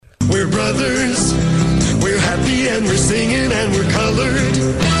brothers. We're happy and we're singing and we're colored.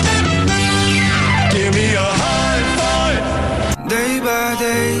 Give me a high five. Day by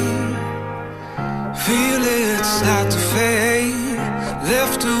day, feel it start to fade.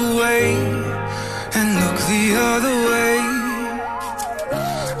 Left away and look the other way.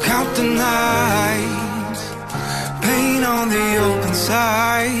 Count the nights, pain on the open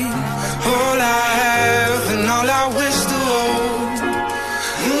side. All I have and all I wish to hold.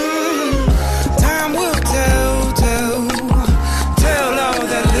 Time will tell all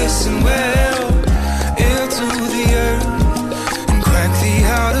that listen well. Ear to the earth and crack the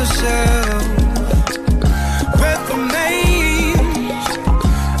outer shell. Breath remains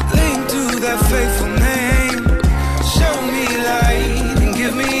linked to that faithful name. Show me light and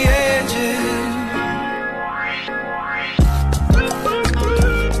give me edges.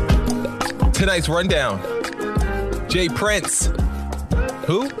 Tonight's rundown. Jay Prince.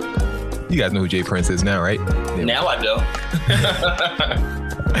 Who? You guys know who Jay Prince is now, right? Yeah. Now I know.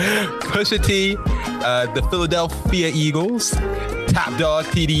 Pusha T, the Philadelphia Eagles, Top Dog,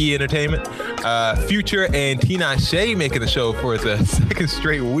 TDE Entertainment, Future, and Tinashe making the show for the second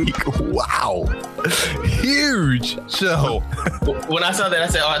straight week. Wow. Huge show. When I saw that, I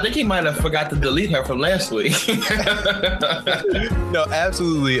said, I think he might have forgot to delete her from last week. No,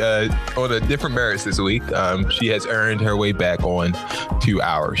 absolutely. On a different merits this week. She has earned her way back on to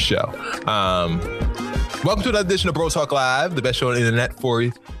our show. Welcome to another edition of Bro Talk Live, the best show on the internet for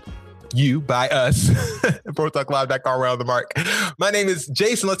you by us. BroTalkLive.com around the mark. My name is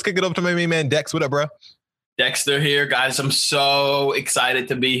Jason. Let's kick it up to my main man, Dex. What up, bro? Dexter here, guys. I'm so excited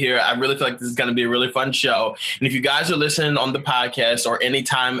to be here. I really feel like this is going to be a really fun show. And if you guys are listening on the podcast or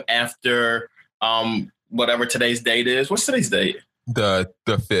anytime after whatever today's date is, what's today's date? The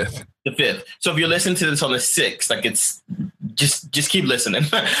 5th. The 5th. So if you're listening to this on the 6th, like it's just keep listening.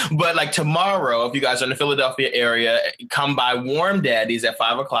 But like tomorrow, if you guys are in the Philadelphia area, come by Warm Daddies at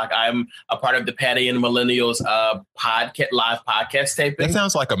 5:00. I'm a part of the Patty and the Millennials live podcast taping. That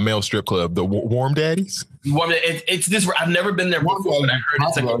sounds like a male strip club. The Warm Daddies. It's this. I've never been there before, but I heard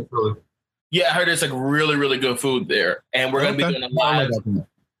it's like I heard it's like really, really good food there, and we're gonna be doing a live.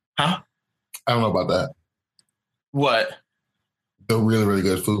 Huh? I don't know about that. What? The really, really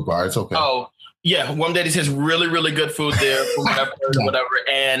good food bar. It's okay. Oh, yeah. Warm Daddies has really, really good food there from what I've heard or whatever.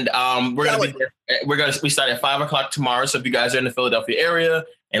 And we're going to be there. We start at 5:00 tomorrow. So if you guys are in the Philadelphia area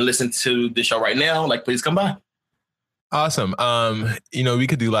and listen to the show right now, like, please come by. Awesome. We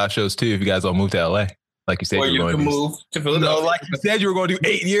could do live shows too if you guys all move to LA. Like you said, or you can move to Philadelphia. No, like you said, you were going to do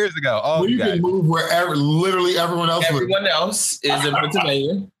 8 years ago. Oh, you can move wherever literally everyone else is in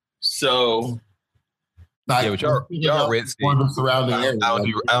Pennsylvania. So... Yeah, but y'all red states.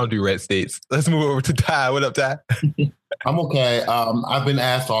 I don't do red states. Let's move over to Ty. What up, Ty? I'm okay. I've been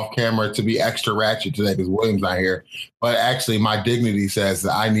asked off camera to be extra ratchet today because William's not here. But actually, my dignity says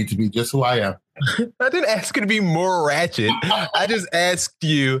that I need to be just who I am. I didn't ask you to be more ratchet. I just asked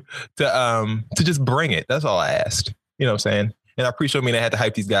you to just bring it. That's all I asked. You know what I'm saying? And I appreciate I had to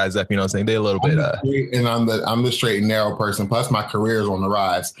hype these guys up. You know what I'm saying? They're a little bit. And I'm the straight and narrow person. Plus, my career is on the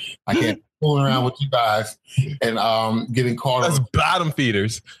rise. I can't fooling around with you guys and getting caught. That's bottom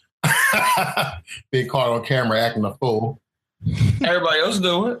feeders. Being caught on camera acting a fool. Everybody else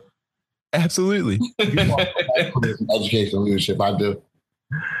do it. Absolutely. Educational leadership, I do.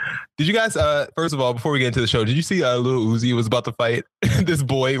 Did you guys, first of all, before we get into the show, did you see Lil Uzi was about to fight this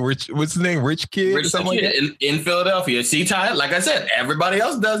boy, Rich, what's his name? Rich Kid? Rich Kid like in Philadelphia. See, Ty, like I said, everybody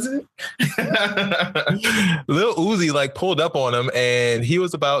else does it. Lil Uzi pulled up on him and he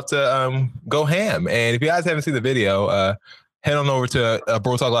was about to go ham. And if you guys haven't seen the video, head on over to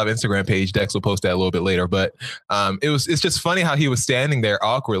Bro Talk Live Instagram page. Dex will post that a little bit later. But it's just funny how he was standing there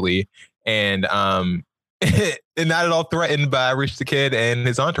awkwardly and and not at all threatened by Rich the Kid and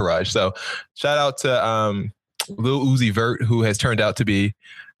his entourage. So shout out to Lil Uzi Vert, who has turned out to be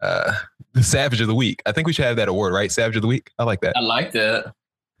the Savage of the Week. I think we should have that award, right? Savage of the Week. I like that. I like that.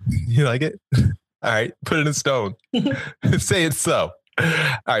 You like it? All right. Put it in stone. Say it so. All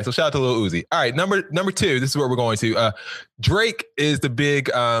right. So shout out to Lil Uzi. All right. Number 2. This is where we're going to. Drake is the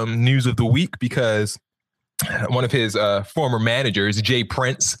big news of the week because one of his former managers, Jay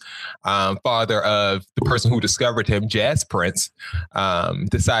Prince, father of the person who discovered him, Jazz Prince,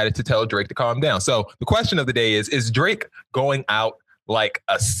 decided to tell Drake to calm down. So the question of the day is Drake going out like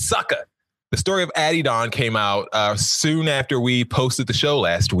a sucker? The story of Adidon Don came out soon after we posted the show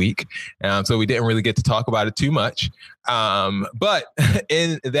last week. So we didn't really get to talk about it too much. But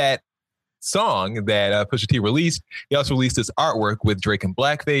in that song that Pusha T released, he also released this artwork with Drake in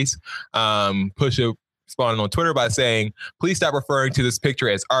blackface. Pusha responding on Twitter by saying, "Please stop referring to this picture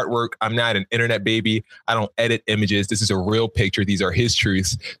as artwork. I'm not an internet baby. I don't edit images. This is a real picture. These are his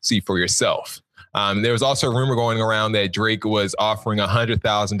truths. See for yourself." There was also a rumor going around that Drake was offering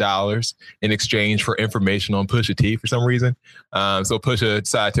 $100,000 in exchange for information on Pusha T for some reason. So Pusha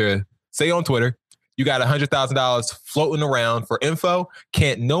decided to say on Twitter, "You got $100,000 floating around for info.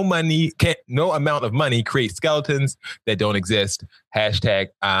 Can't no amount of money create skeletons that don't exist. Hashtag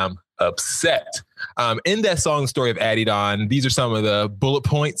I'm upset." In that song Story of Adidon, these are some of the bullet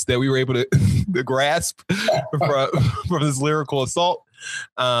points that we were able to, to grasp from this lyrical assault.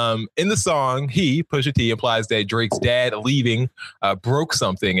 In the song, Pusha T, implies that Drake's dad leaving broke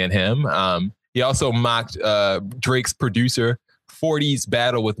something in him. He also mocked Drake's producer 40's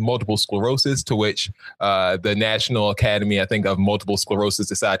battle with multiple sclerosis, to which the National Academy, I think, of Multiple Sclerosis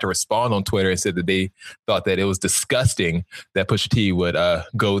decided to respond on Twitter and said that they thought that it was disgusting that Pusha T would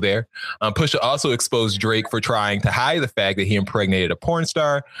go there. Pusha also exposed Drake for trying to hide the fact that he impregnated a porn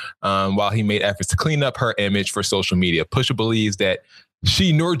star while he made efforts to clean up her image for social media. Pusha believes that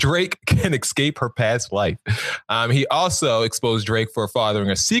she nor Drake can escape her past life. He also exposed Drake for fathering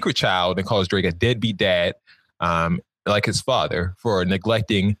a secret child and calls Drake a deadbeat dad, like his father, for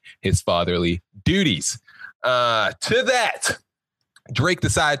neglecting his fatherly duties. To that, Drake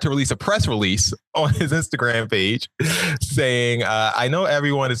decided to release a press release on his Instagram page saying, "I know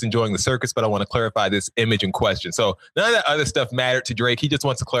everyone is enjoying the circus, but I want to clarify this image in question." So none of that other stuff mattered to Drake. He just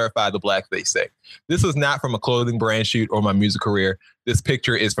wants to clarify the blackface thing. "This was not from a clothing brand shoot or my music career. This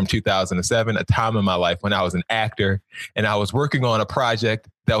picture is from 2007, a time in my life when I was an actor and I was working on a project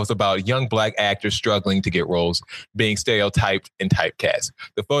that was about young black actors struggling to get roles, being stereotyped and typecast.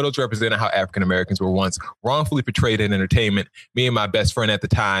 The photos represented how African Americans were once wrongfully portrayed in entertainment. Me and my best friend at the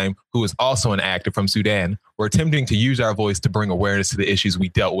time, who was also an actor from Sudan, were attempting to use our voice to bring awareness to the issues we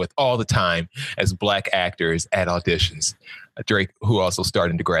dealt with all the time as black actors at auditions." Drake, who also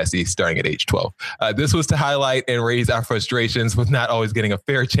starred in Degrassi starting at age 12. "This was to highlight and raise our frustrations with not always getting a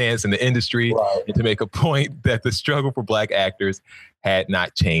fair chance in the industry, and to make a point that the struggle for black actors had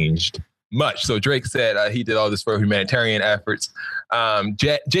not changed much." So Drake said he did all this for humanitarian efforts.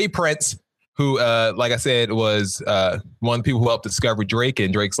 Jay Prince, who, like I said, was one of the people who helped discover Drake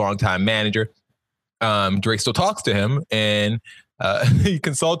and Drake's longtime manager. Drake still talks to him, and he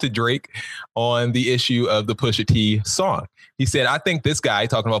consulted Drake on the issue of the Pusha T song. He said, "I think this guy,"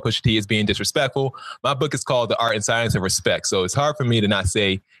 talking about Pusha T, "is being disrespectful. My book is called The Art and Science of Respect, so it's hard for me to not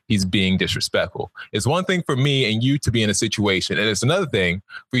say he's being disrespectful. It's one thing for me and you to be in a situation, and it's another thing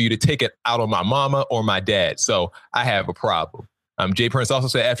for you to take it out on my mama or my dad. So I have a problem." Jay Prince also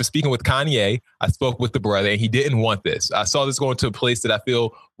said, "After speaking with Kanye, I spoke with the brother and he didn't want this. I saw this going to a place that I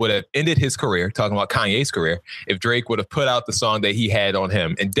feel would have ended his career," talking about Kanye's career, "if Drake would have put out the song that he had on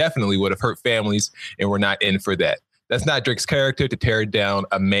him, and definitely would have hurt families, and we're not in for that. That's not Drake's character to tear down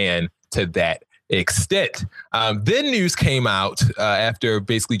a man to that extent." Then news came out after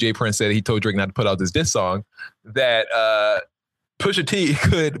basically Jay Prince said he told Drake not to put out this diss song, that Pusha T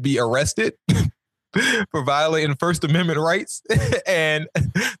could be arrested for violating First Amendment rights, and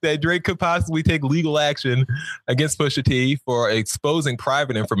that Drake could possibly take legal action against Pusha T for exposing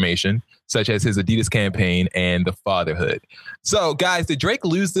private information, such as his Adidas campaign and the fatherhood. So, guys, did Drake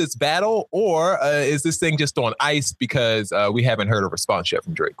lose this battle, or is this thing just on ice because we haven't heard a response yet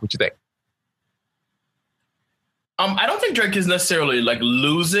from Drake? What you think? I don't think Drake is necessarily like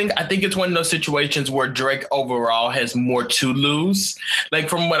losing. I think it's one of those situations where Drake overall has more to lose. Like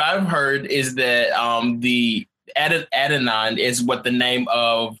from what I've heard is that the Adidon is what the name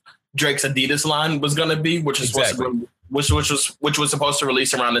of Drake's Adidas line was going to be, which is exactly. which was supposed to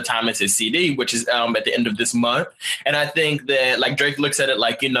release around the time as his CD, which is at the end of this month. And I think that like Drake looks at it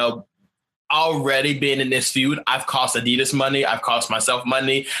like, you know, already being in this feud, I've cost Adidas money. I've cost myself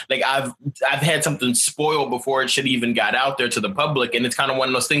money. Like I've had something spoiled before it should even got out there to the public. And it's kind of one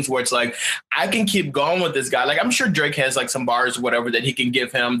of those things where it's like, I can keep going with this guy. Like I'm sure Drake has like some bars or whatever that he can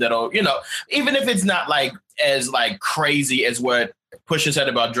give him that'll, you know, even if it's not like as like crazy as what Pusha said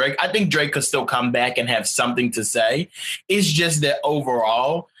about Drake, I think Drake could still come back and have something to say. It's just that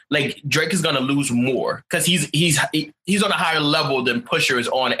overall, like Drake is going to lose more because he's on a higher level than Pusha is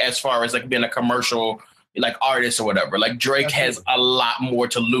on as far as like being a commercial like artist or whatever. Like Drake has a lot more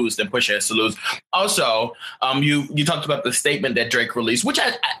to lose than Pusha has to lose. Also, you talked about the statement that Drake released, which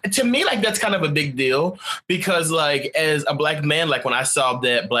I to me like that's kind of a big deal because like as a black man, like when I saw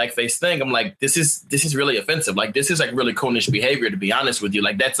that blackface thing, I'm like this is really offensive. Like this is like really coonish behavior, to be honest with you.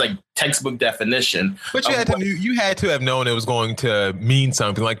 Like that's like textbook definition. But you had to have known it was going to mean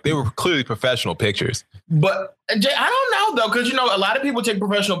something. Like they were clearly professional pictures. But Jay, I don't know though, because a lot of people take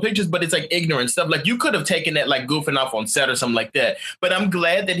professional pictures, but it's like ignorant stuff. Like you could have taken it like goofing off on set or something like that. But I'm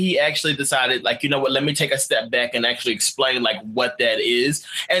glad that he actually decided, like, you know what, let me take a step back and actually explain like what that is.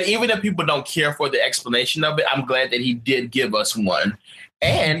 And even if people don't care for the explanation of it, I'm glad that he did give us one.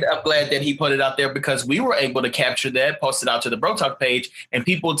 And I'm glad that he put it out there because we were able to capture that, post it out to the Bro Talk page, and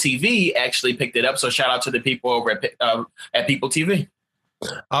People TV actually picked it up. So shout out to the people over at People TV.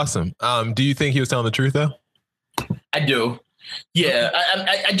 Awesome. Do you think he was telling the truth though? I do. Yeah.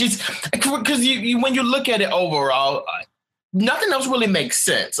 I just, because you when you look at it overall, nothing else really makes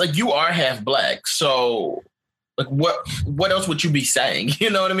sense. Like you are half black. So like what else would you be saying?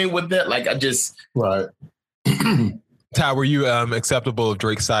 You know what I mean? With that, like I just. Right. Ty, were you acceptable of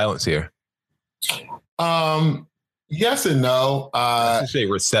Drake's silence here? Yes and no. I should say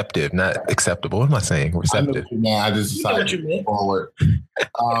receptive, not acceptable. What am I saying? Receptive. I just decided to move forward.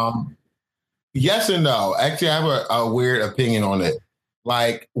 Yes and no. Actually, I have a weird opinion on it.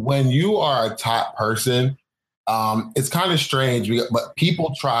 Like when you are a top person, it's kind of strange, but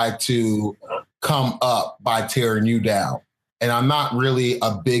people try to come up by tearing you down. And I'm not really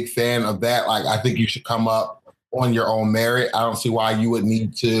a big fan of that. Like, I think you should come up on your own merit. I don't see why you would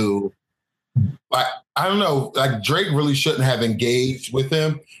need to, like, I don't know, like Drake really shouldn't have engaged with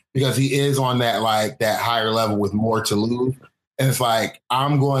him because he is on that, like that higher level with more to lose. And it's like,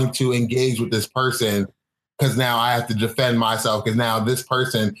 I'm going to engage with this person because now I have to defend myself because now this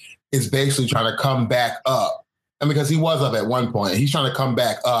person is basically trying to come back up. And because he was up at one point, he's trying to come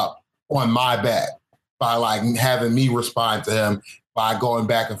back up on my back by like having me respond to him by going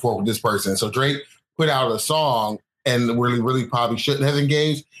back and forth with this person. So Drake put out a song and really probably shouldn't have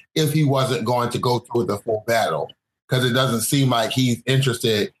engaged if he wasn't going to go through the full battle because it doesn't seem like he's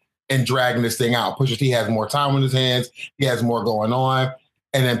interested in dragging this thing out. Pusha T has more time on his hands. He has more going on.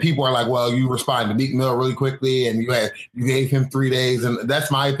 And then people are like, well, you responded to Meek Mill really quickly and you gave him 3 days. And that's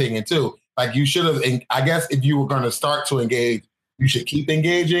my opinion too. Like you should have, I guess if you were going to start to engage, you should keep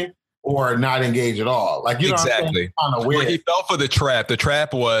engaging or not engage at all. Like, you know, exactly. Well, he fell for the trap. The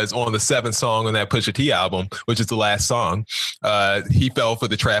trap was on the 7th song on that Pusha T album, which is the last song. He fell for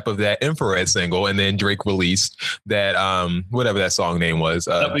the trap of that Infrared single, and then Drake released that whatever that song name was.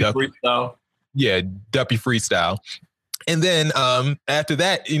 Duppy Freestyle. Yeah, Duppy Freestyle. And then after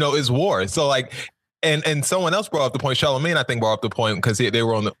that, you know, is war. So like, and someone else brought up the point. Charlamagne, I think, brought up the point because they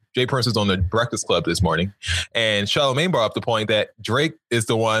were on Jay Prince was on the Breakfast Club this morning, and Charlamagne brought up the point that Drake is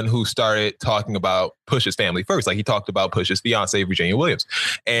the one who started talking about Pusha's family first. Like he talked about Pusha's fiance, Virginia Williams,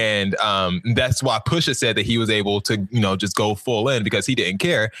 and that's why Pusha said that he was able to, you know, just go full in because he didn't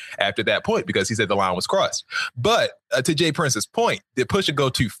care after that point because he said the line was crossed. But to Jay Prince's point, did Pusha go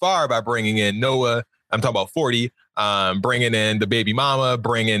too far by bringing in Noah? I'm talking about 40, bringing in the baby mama,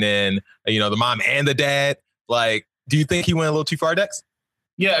 bringing in, you know, the mom and the dad. Like, do you think he went a little too far, Dex?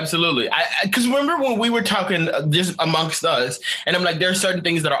 Yeah, absolutely. Because remember when we were talking just amongst us, and I'm like, there are certain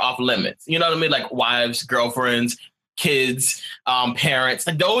things that are off limits. You know what I mean? Like wives, girlfriends, kids, parents.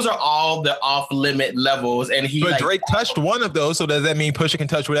 Like those are all the off limit levels. And But Drake touched one of those. So does that mean Pusha can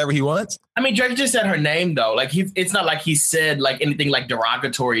touch whatever he wants? I mean, Drake just said her name though. Like it's not like he said like anything like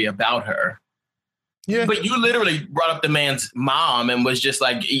derogatory about her. Yeah. But you literally brought up the man's mom and was just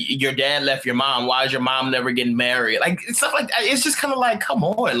like, your dad left your mom. Why is your mom never getting married? Like stuff like that. It's just kind of like, come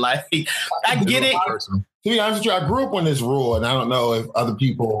on. Like, I get it. To be honest with you, I grew up on this rule, and I don't know if other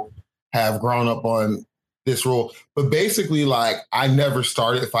people have grown up on this rule. But basically, like, I never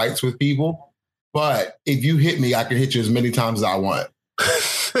started fights with people. But if you hit me, I can hit you as many times as I want.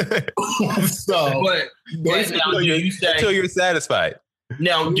 So, but now, do you say until you're satisfied?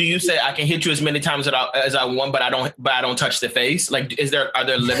 Now, do you say I can hit you as many times as I want, but I don't touch the face? Like, are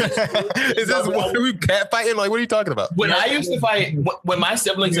there limits? Is this what are we catfighting? Like, what are you talking about? When I used to fight, when my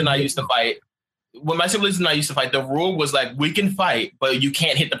siblings and I used to fight, the rule was like, we can fight, but you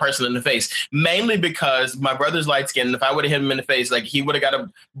can't hit the person in the face. Mainly because my brother's light skinned. If I would have hit him in the face, like he would have got a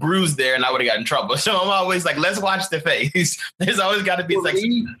bruise there, and I would have got in trouble. So I'm always like, let's watch the face. There's always got to be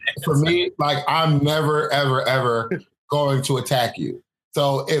for me, like I'm never, ever, ever going to attack you.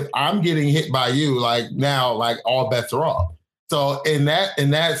 So if I'm getting hit by you, like now, like all bets are off. So in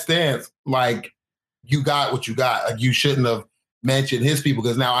that stance, like you got what you got. Like you shouldn't have mentioned his people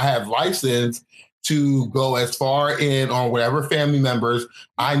because now I have license to go as far in on whatever family members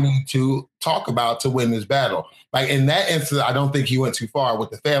I need to talk about to win this battle. Like in that instance, I don't think he went too far with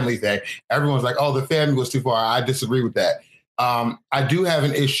the family thing. Everyone's like, oh, the family was too far. I disagree with that. I do have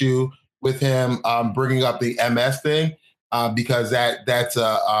an issue with him bringing up the MS thing. because that's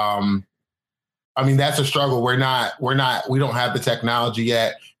a that's a struggle. We don't have the technology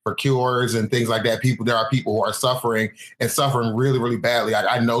yet for cures and things like that. There are people who are suffering really, really badly.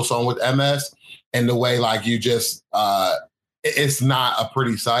 I know someone with MS, and the way like you just it's not a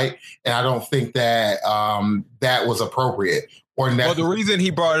pretty sight, and I don't think that that was appropriate. Well, the reason he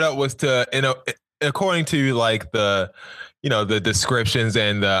brought it up was to, according to like the descriptions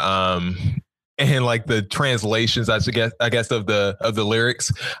and the translations, I guess of the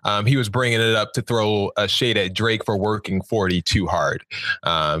lyrics, he was bringing it up to throw a shade at Drake for working 40 too hard.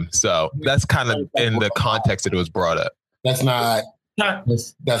 So that's kind of in the context that it was brought up. That's not.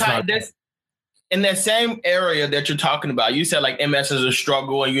 In that same area that you're talking about, you said like MS is a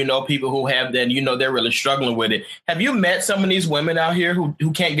struggle, and people who have that, they're really struggling with it. Have you met some of these women out here who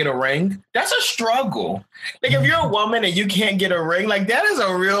can't get a ring? That's a struggle. Like if you're a woman and you can't get a ring, like that is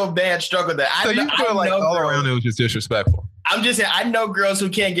a real bad struggle. You feel like all around it was just disrespectful. I'm just saying, I know girls who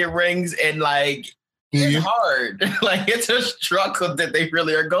can't get rings, and like it's hard. Like it's a struggle that they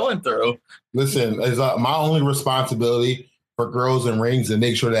really are going through. Listen, it's my only responsibility for girls and rings and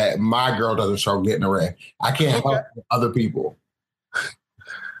make sure that my girl doesn't struggle getting a ring. I can't help other people.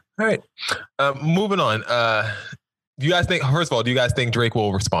 All right. Moving on. Do you guys think, first of all, do you guys think Drake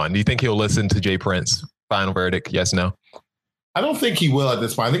will respond? Do you think he'll listen to Jay Prince? Final verdict, yes, no? I don't think he will at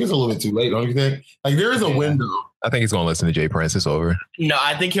this point. I think it's a little bit too late, don't you think? Like there is a window. I think he's going to listen to Jay Prince. It's over. No,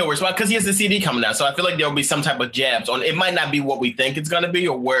 I think he'll respond because he has the CD coming out. So I feel like there'll be some type of jabs on. It might not be what we think it's going to be,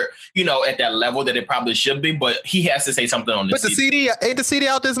 or where, at that level that it probably should be, but he has to say something on this. But the CD, ain't the CD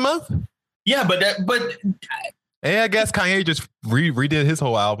out this month? Yeah, but I guess Kanye just redid his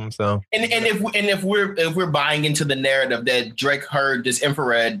whole album. So if we're buying into the narrative that Drake heard this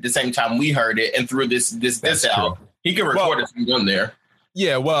Infrared the same time we heard it, and through this out, he can record it on there.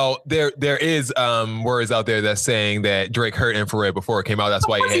 Yeah, well, there is words out there that's saying that Drake heard Infrared before it came out. That's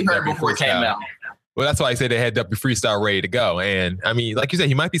why he heard it before it came out. Well, that's why I said they had W Freestyle ready to go. And I mean, like you said,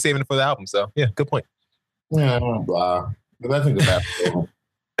 he might be saving it for the album. So yeah, good point. Yeah, blah. But I think the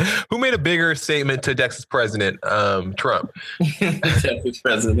Who made a bigger statement to Texas President Trump? Texas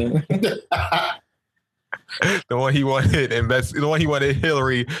President. The one he wanted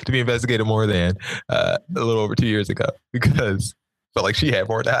Hillary to be investigated more than a little over 2 years ago, because felt like she had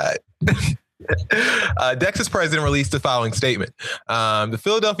more to hide. Texas president released the following statement. The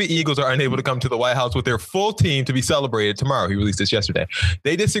Philadelphia Eagles are unable to come to the White House with their full team to be celebrated tomorrow. He released this yesterday.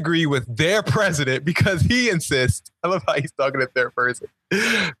 They disagree with their president because he insists, I love how he's talking in third person,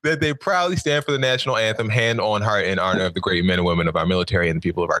 that they proudly stand for the national anthem, hand on heart, in honor of the great men and women of our military and the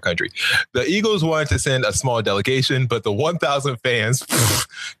people of our country. The Eagles wanted to send a small delegation, but the 1,000 fans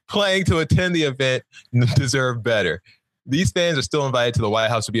planning to attend the event deserve better. These fans are still invited to the White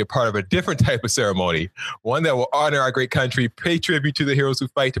House to be a part of a different type of ceremony, one that will honor our great country, pay tribute to the heroes who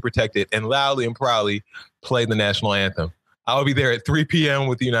fight to protect it, and loudly and proudly play the national anthem. I will be there at 3 p.m.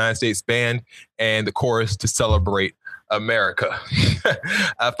 with the United States Band and the chorus to celebrate America.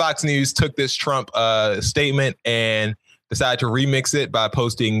 Fox News took this Trump statement and decided to remix it by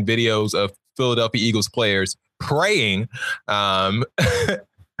posting videos of Philadelphia Eagles players praying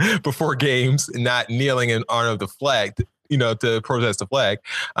before games, not kneeling in honor of the flag, to protest the flag.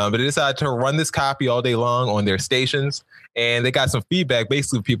 But they decided to run this copy all day long on their stations. And they got some feedback,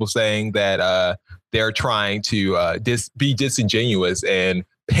 basically people saying that they're trying to be disingenuous and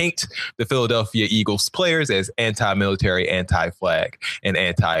paint the Philadelphia Eagles players as anti-military, anti-flag, and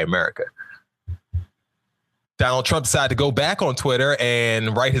anti-America. Donald Trump decided to go back on Twitter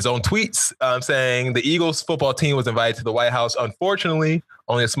and write his own tweets saying the Eagles football team was invited to the White House. Unfortunately,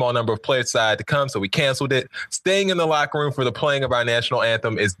 only a small number of players decided to come, so we canceled it. Staying in the locker room for the playing of our national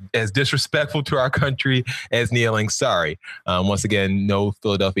anthem is as disrespectful to our country as kneeling. Sorry. Once again, no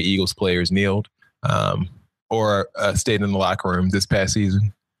Philadelphia Eagles players kneeled or stayed in the locker room this past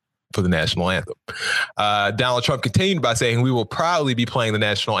season for the national anthem. Donald Trump continued by saying, we will proudly be playing the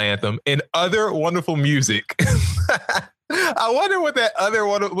national anthem and other wonderful music. I wonder what that other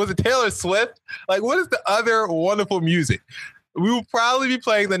one was. It Taylor Swift? Like, what is the other wonderful music? We will proudly be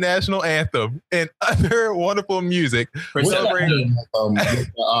playing the national anthem and other wonderful music. They're going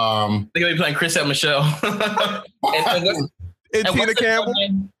to be playing Chris and Michelle. and Tina Campbell.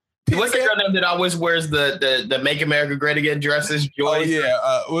 What's the girl name that always wears the Make America Great Again dresses? Joy. Oh,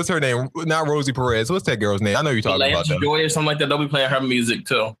 yeah. What's her name? Not Rosie Perez. What's that girl's name? I know you're talking about that. Joy or something like that. They'll be playing her music,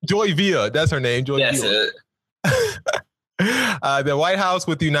 too. Joy Villa. That's her name. Joy That's Villa. it. The White House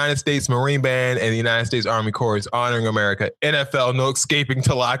with the United States Marine Band and the United States Army Corps is honoring America. NFL, no escaping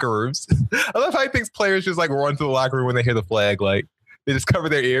to locker rooms. I love how he thinks players just like run to the locker room when they hear the flag. Like, They just cover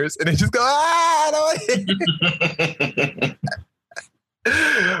their ears and they just go, I don't.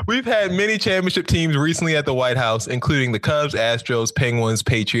 We've had many championship teams recently at the White House, including the Cubs, Astros, Penguins,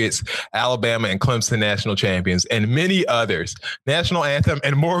 Patriots, Alabama, and Clemson national champions, and many others. National anthem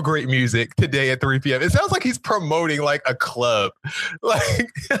and more great music today at 3 p.m. It sounds like he's promoting like a club.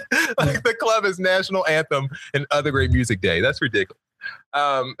 Like the club is national anthem and other great music day. That's ridiculous.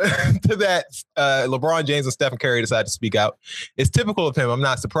 To that, LeBron James and Stephen Curry decided to speak out. It's typical of him. I'm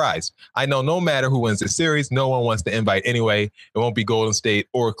not surprised. I know no matter who wins this series, no one wants to invite anyway. It won't be Golden State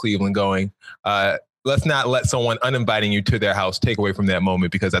or Cleveland going. Let's not let someone uninviting you to their house take away from that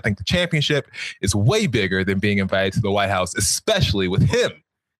moment, because I think the championship is way bigger than being invited to the White House, especially with him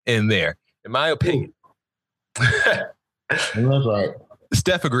in there, in my opinion. That's right.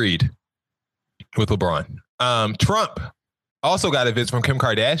 Steph agreed with LeBron. Trump also got a visit from Kim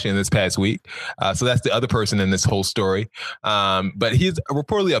Kardashian this past week. So that's the other person in this whole story. But he's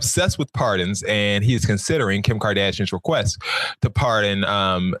reportedly obsessed with pardons, and he is considering Kim Kardashian's request to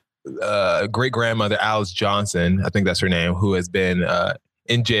pardon great-grandmother Alice Johnson, I think that's her name, who has been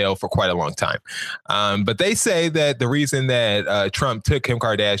in jail for quite a long time. But they say that the reason that Trump took Kim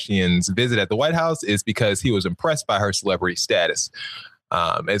Kardashian's visit at the White House is because he was impressed by her celebrity status.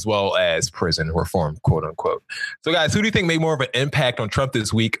 As well as prison reform, quote unquote. So, guys, who do you think made more of an impact on Trump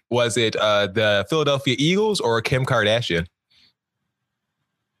this week? Was it the Philadelphia Eagles or Kim Kardashian?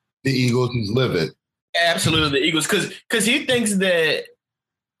 The Eagles, he's livid. Absolutely, the Eagles, because he thinks that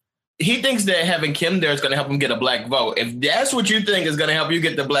having Kim there is going to help him get a black vote. If that's what you think is going to help you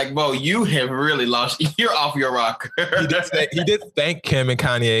get the black vote, you have really lost. You're off your rocker. He did thank Kim and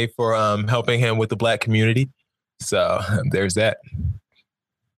Kanye for helping him with the black community. So there's that.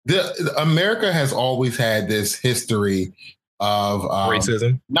 America has always had this history of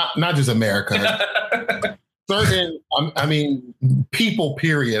racism. Not just America. Certain, people,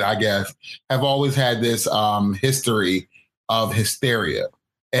 period, I guess, have always had this history of hysteria.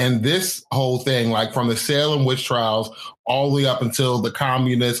 And this whole thing, like from the Salem witch trials all the way up until the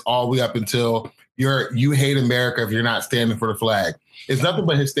communists, all the way up until you hate America if you're not standing for the flag. It's nothing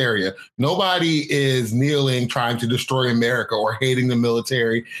but hysteria. Nobody is kneeling, trying to destroy America or hating the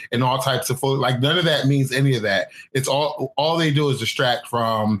military and all types of like none of that means any of that. It's all they do is distract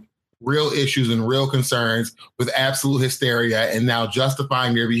from real issues and real concerns with absolute hysteria, and now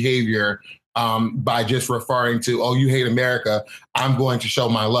justifying their behavior by just referring to, oh, you hate America, I'm going to show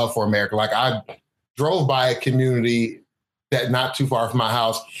my love for America. Like I drove by a community that not too far from my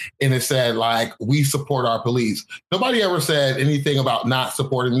house, and it said, like, we support our police. Nobody ever said anything about not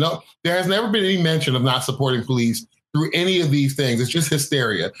supporting. No, there has never been any mention of not supporting police through any of these things. It's just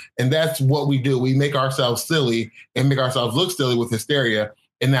hysteria. And that's what we do. We make ourselves silly and make ourselves look silly with hysteria.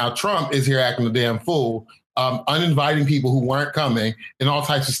 And now Trump is here acting a damn fool, uninviting people who weren't coming and all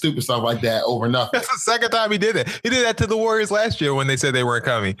types of stupid stuff like that over nothing. That's the second time he did it. He did that to the Warriors last year when they said they weren't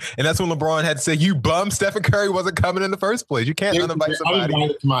coming. And that's when LeBron had to say, you bum, Stephen Curry wasn't coming in the first place. You can't uninvite somebody. I was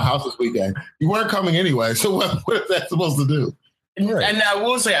invited to my house this weekend. You weren't coming anyway. So what is that supposed to do? Right. And I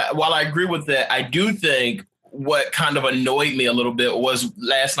will say, while I agree with that, I do think what kind of annoyed me a little bit was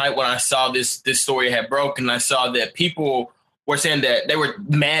last night when I saw this story had broken, I saw that people were saying that they were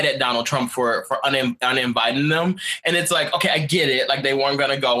mad at Donald Trump for uninviting them. And it's like, okay, I get it. Like they weren't going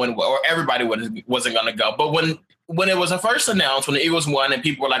to go or everybody wasn't going to go. But when it was first announced, when the Eagles won and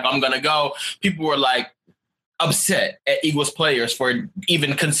people were like, I'm going to go, people were like upset at Eagles players for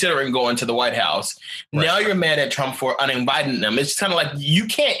even considering going to the White House. Right. Now you're mad at Trump for uninviting them. It's kind of like you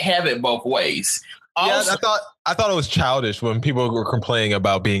can't have it both ways. Also, yeah, I thought it was childish when people were complaining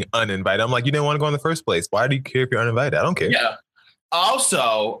about being uninvited. I'm like, you didn't want to go in the first place. Why do you care if you're uninvited? I don't care. Yeah.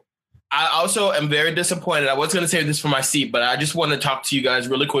 Also, I am very disappointed. I was going to save this for my seat, but I just want to talk to you guys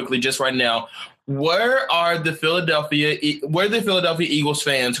really quickly just right now. Where are the Philadelphia Eagles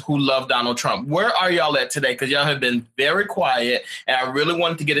fans who love Donald Trump? Where are y'all at today? Because y'all have been very quiet, and I really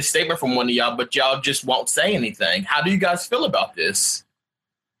wanted to get a statement from one of y'all, but y'all just won't say anything. How do you guys feel about this?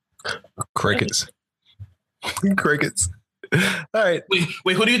 Crickets. Crickets. All right.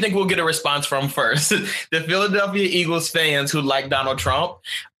 Wait, who do you think we'll get a response from first? The Philadelphia Eagles fans who like Donald Trump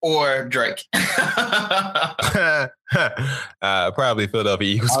or Drake? Probably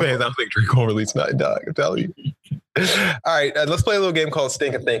Philadelphia Eagles fans. I don't think Drake will release Night Dog. I'm telling you. All right. Let's play a little game called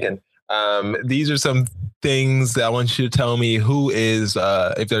Stinking Thinking. These are some things that I want you to tell me who is,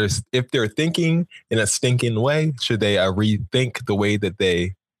 if they're thinking in a stinking way, should they rethink the way that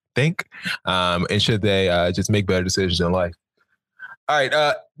they think, and should they just make better decisions in life? All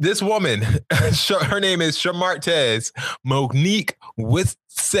right. This woman, her name is Shamartez Monique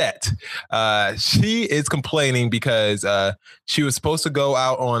Wissett. She is complaining because she was supposed to go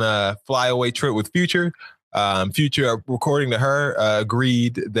out on a flyaway trip with Future. Future, according to her,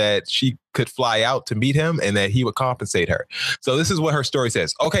 agreed that she could fly out to meet him and that he would compensate her. So this is what her story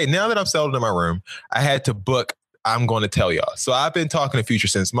says. Okay, now that I'm settled in my room, I had to book. I'm going to tell y'all. So I've been talking to Future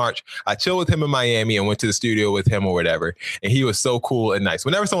since March. I chilled with him in Miami and went to the studio with him or whatever. And he was so cool and nice.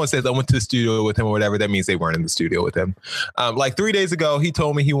 Whenever someone says I went to the studio with him or whatever, that means they weren't in the studio with him. Like 3 days ago, he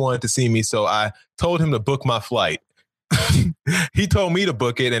told me he wanted to see me. So I told him to book my flight. He told me to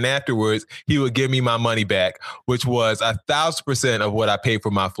book it. And afterwards, he would give me my money back, which was 1,000% of what I paid for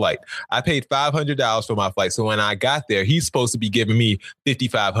my flight. I paid $500 for my flight. So when I got there, he's supposed to be giving me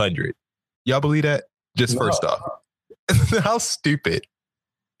 $5,500. Y'all believe that? Just first off, how stupid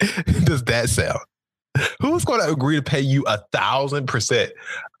does that sound? Who's going to agree to pay you 1,000%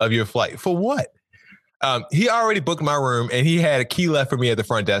 of your flight for what? He already booked my room and he had a key left for me at the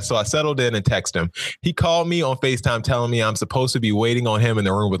front desk. So I settled in and texted him. He called me on FaceTime telling me I'm supposed to be waiting on him in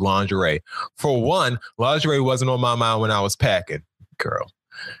the room with lingerie. For one, lingerie wasn't on my mind when I was packing. Girl,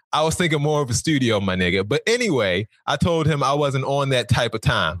 I was thinking more of a studio, my nigga. But anyway, I told him I wasn't on that type of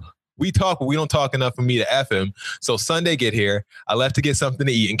time. We talk, but we don't talk enough for me to F him. So Sunday get here, I left to get something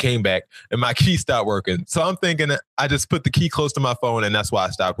to eat and came back and my key stopped working. So I'm thinking I just put the key close to my phone and that's why I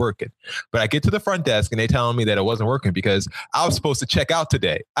stopped working. But I get to the front desk and they telling me that it wasn't working because I was supposed to check out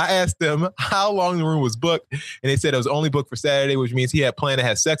today. I asked them how long the room was booked and they said it was only booked for Saturday, which means he had planned to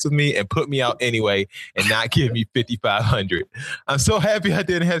have sex with me and put me out anyway and not give me $5,500. I'm so happy I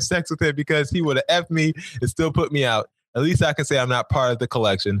didn't have sex with him because he would have F'd me and still put me out. At least I can say I'm not part of the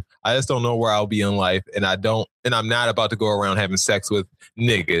collection. I just don't know where I'll be in life. And I'm not about to go around having sex with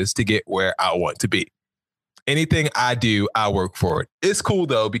niggas to get where I want to be. Anything I do, I work for it. It's cool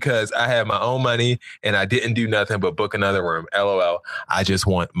though, because I have my own money and I didn't do nothing but book another room. LOL. I just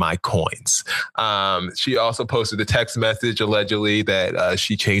want my coins. She also posted a text message allegedly that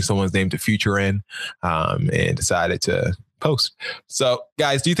she changed someone's name to Future in and decided to post. So,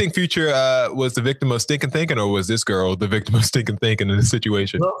 guys, do you think Future was the victim of stinking thinking, or was this girl the victim of stinking thinking in this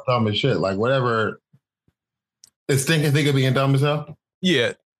situation? Dumb as shit. Like whatever. Is stinking thinking being dumb as hell?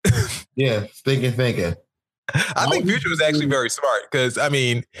 Yeah. Yeah, stinking thinking. I think Future was actually very smart because I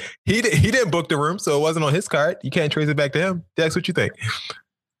mean he didn't book the room, so it wasn't on his card. You can't trace it back to him. Dex, what you think?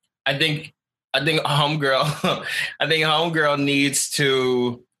 I think homegirl needs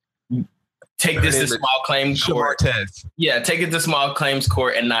to take this to small claims court. Yeah, take it to small claims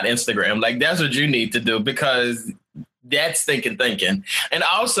court and not Instagram. Like that's what you need to do because that's thinking. And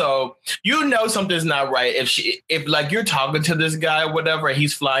also, you know something's not right if like you're talking to this guy or whatever, and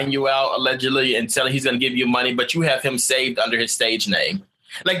he's flying you out allegedly and telling he's gonna give you money, but you have him saved under his stage name.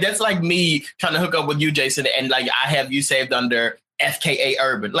 Like that's like me trying to hook up with you, Jason, and like I have you saved under FKA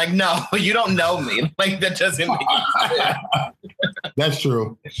Urban. Like, no, you don't know me. Like that doesn't make sense. That's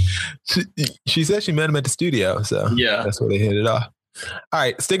true. She said she met him at the studio, so yeah, that's where they hit it off. All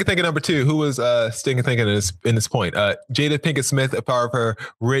right, stinking thinking number 2. Who was stinking thinking in this point? Jada Pinkett Smith, a part of her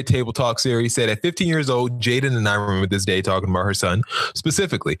Red Table Talk series, said at 15 years old, Jada and I remember this day talking about her son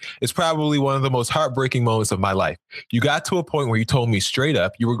specifically. It's probably one of the most heartbreaking moments of my life. You got to a point where you told me straight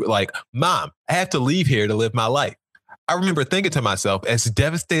up, you were like, "Mom, I have to leave here to live my life." I remember thinking to myself, as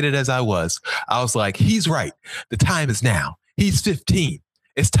devastated as I was like, he's right. The time is now. He's 15.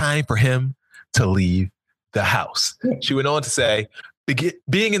 It's time for him to leave the house. She went on to say,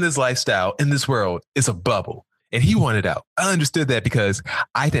 being in this lifestyle, in this world, is a bubble. And he wanted out. I understood that because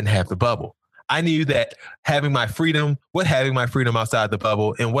I didn't have the bubble. I knew that having my freedom outside the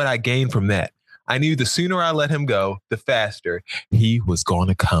bubble and what I gained from that. I knew the sooner I let him go, the faster he was going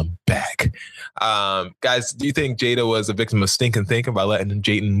to come back. Guys, do you think Jada was a victim of stinking thinking by letting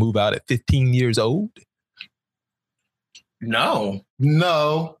Jayden move out at 15 years old? No.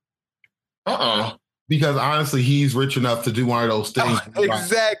 Because honestly, he's rich enough to do one of those things.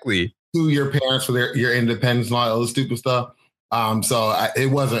 Exactly. To your parents for your independence and all that stupid stuff. So I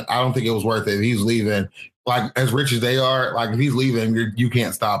don't think it was worth it. He's leaving. Like as rich as they are, like if he's leaving, you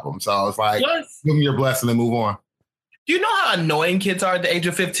can't stop him. So it's like, give him your blessing and move on. Do you know how annoying kids are at the age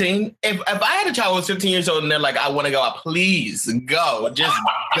of 15? If I had a child who was 15 years old and they're like, I want to go out, please go. Just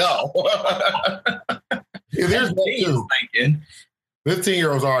go. Yeah, there's that too.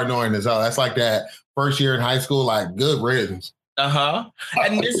 15-year-olds are annoying as hell. That's like that first year in high school, like good riddance. Uh-huh.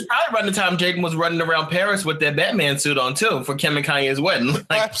 And this is probably around the time Jayden was running around Paris with that Batman suit on too for Kim and Kanye's wedding. Like,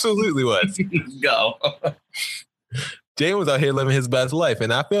 absolutely was. Go. Jay was out here living his best life,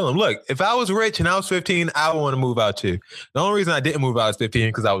 and I feel him. Look, if I was rich and I was 15, I would want to move out too. The only reason I didn't move out at 15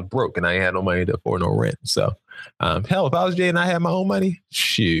 because I was broke and I ain't had no money to afford no rent. So, hell, if I was Jay and I had my own money,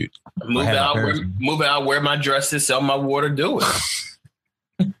 shoot. Move out, wear my dresses, sell my water, do it.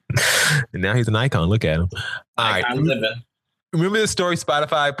 And now he's an icon. Look at him. All right. Living. Remember the story?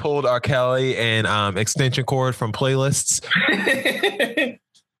 Spotify pulled R. Kelly and extension cord from playlists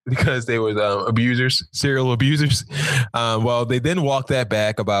because they were abusers, serial abusers. Well, they then walked that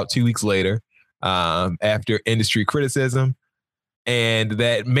back about 2 weeks later after industry criticism. And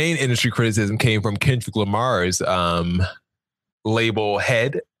that main industry criticism came from Kendrick Lamar's label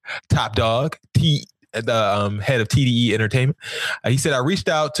head, Top Dog, the head of TDE Entertainment. He said, I reached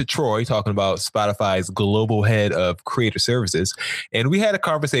out to Troy, talking about Spotify's global head of creator services, and we had a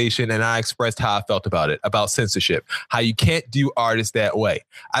conversation and I expressed how I felt about it, about censorship, how you can't do artists that way.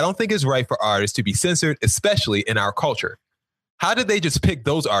 I don't think it's right for artists to be censored, especially in our culture. How did they just pick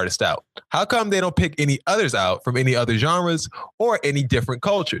those artists out? How come they don't pick any others out from any other genres or any different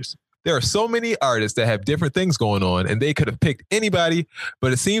cultures? There are so many artists that have different things going on, and they could have picked anybody,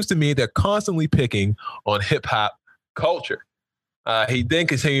 but it seems to me they're constantly picking on hip hop culture. He then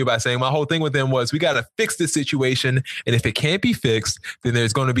continued by saying, my whole thing with them was, we got to fix this situation. And if it can't be fixed, then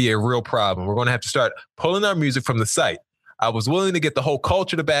there's going to be a real problem. We're going to have to start pulling our music from the site. I was willing to get the whole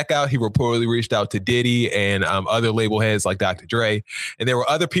culture to back out. He reportedly reached out to Diddy and other label heads like Dr. Dre. And there were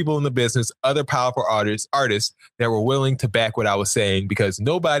other people in the business, other powerful artists that were willing to back what I was saying because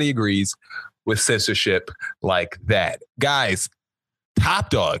nobody agrees with censorship like that. Guys,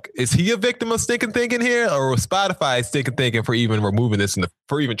 Top Dog, is he a victim of stinking thinking here, or was Spotify stinking thinking for even removing this,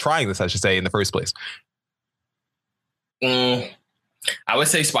 for even trying this, I should say, in the first place? I would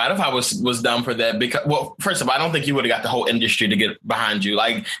say Spotify was dumb for that because, well, first of all, I don't think you would have got the whole industry to get behind you.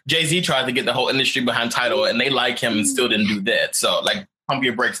 Like Jay-Z tried to get the whole industry behind Tidal and they like him and still didn't do that. So like, pump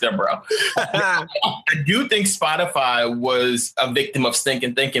your brakes there, bro. I do think Spotify was a victim of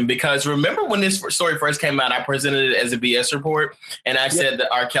stinking thinking because remember when this story first came out, I presented it as a BS report and I said that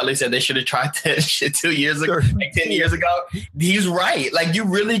R. Kelly said they should have tried that shit 2 years ago, like 10 years ago. He's right. Like you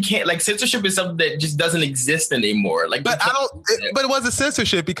really can't, like censorship is something that just doesn't exist anymore. Like, but but it wasn't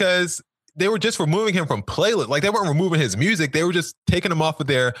censorship because they were just removing him from playlists. Like they weren't removing his music. They were just taking him off of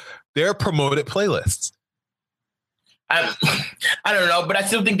their promoted playlists. I don't know, but I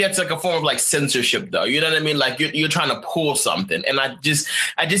still think that's like a form of like censorship, though. You know what I mean? Like you're trying to pull something, and I just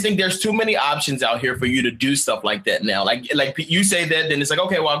think there's too many options out here for you to do stuff like that now. Like you say that, then it's like,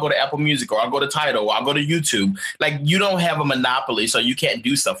 okay, well, I'll go to Apple Music, or I'll go to Tidal, or I'll go to YouTube. Like you don't have a monopoly, so you can't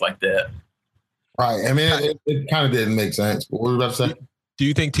do stuff like that. Right. I mean, it kind of didn't make sense. What were you about to say? Do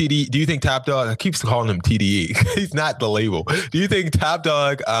you think Top Dog, I keep calling him TDE. He's not the label. Do you think Top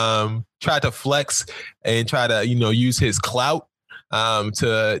Dog tried to flex and try to, use his clout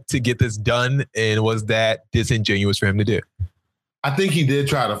to get this done? And was that disingenuous for him to do? I think he did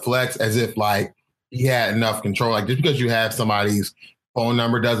try to flex as if like he had enough control. Like just because you have somebody's phone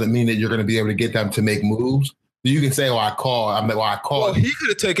number doesn't mean that you're going to be able to get them to make moves. You can say, I called. Well, he could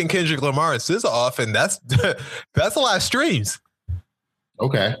have taken Kendrick Lamar and SZA off, and that's a lot of streams.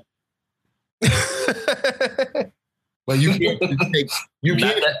 Okay. But you can't take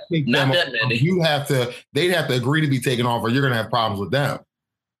them off. They'd have to agree to be taken off or you're going to have problems with them.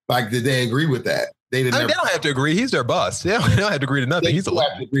 Like, did they agree with that? They didn't. They don't have to agree. He's their boss. They don't have to agree to nothing. He's have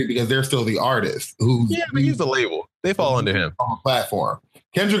to agree because they're still the artist. But he's the label. They fall under him. On the platform.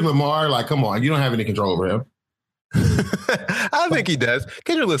 Kendrick Lamar, like, come on. You don't have any control over him. I think he does.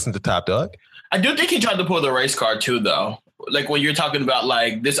 Kendrick listen to Top Dog. I do think he tried to pull the race card too, though. Like when you're talking about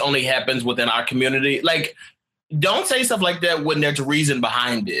like this only happens within our community, like don't say stuff like that when there's reason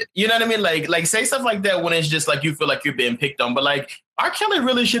behind it. You know what I mean? Like say stuff like that when it's just like you feel like you're being picked on. But like R. Kelly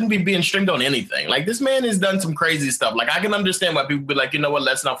really shouldn't be being stringed on anything. Like this man has done some crazy stuff. Like I can understand why people be like, you know what,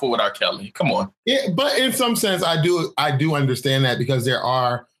 let's not fool with R. Kelly. Come on. Yeah, but in some sense, I do understand that because there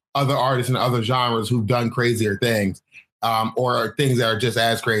are other artists in other genres who've done crazier things, or things that are just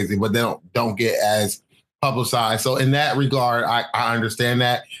as crazy, but they don't get as publicized. So in that regard, I understand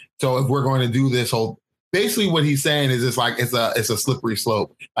that. So if we're going to do this whole, basically what he's saying is it's like it's a slippery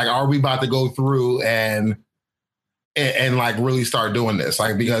slope. Like, are we about to go through and like really start doing this?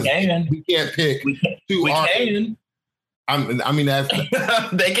 Like because we can't pick two artists. I mean that's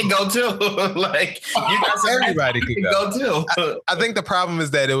they can go too. Like you guys, everybody can go too. I think the problem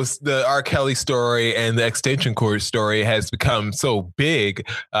is that it was the R. Kelly story and the extension cord story has become so big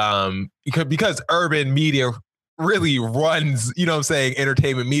because urban media really runs,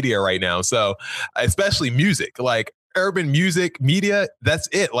 entertainment media right now. So especially music, like urban music media, that's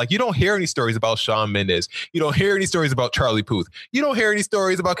it. Like, you don't hear any stories about Shawn Mendes. You don't hear any stories about Charlie Puth. You don't hear any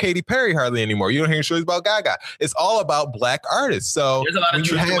stories about Katy Perry hardly anymore. You don't hear any stories about Gaga. It's all about Black artists. So there's a lot of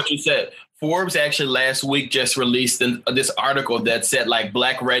truth to what you said. Forbes actually last week just released this article that said like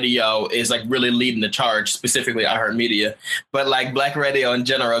Black radio is like really leading the charge, specifically iHeartMedia, but like Black radio in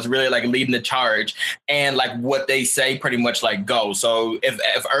general is really like leading the charge, and like what they say pretty much like goes. So if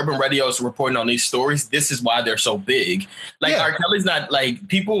urban radio is reporting on these stories, this is why they're so big. Like R. Kelly's not like,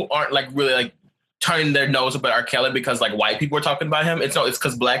 people aren't like really like turning their nose up at R. Kelly because like white people are talking about him. It's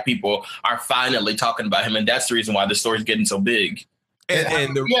because Black people are finally talking about him, and that's the reason why the story's getting so big.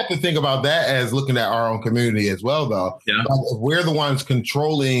 And we have to think about that as looking at our own community as well, though. Yeah. Like, if we're the ones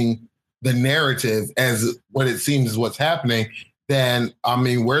controlling the narrative as what it seems is what's happening, then, I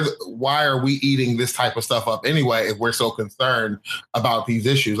mean, why are we eating this type of stuff up anyway if we're so concerned about these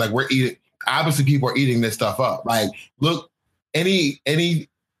issues? Like, obviously people are eating this stuff up. Like, look, any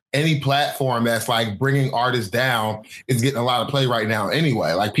platform that's like bringing artists down is getting a lot of play right now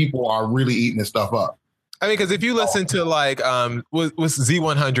anyway. Like, people are really eating this stuff up. I mean, because if you listen to like was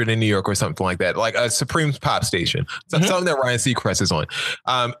Z100 in New York or something like that, like a Supreme pop station, something that Ryan Seacrest is on.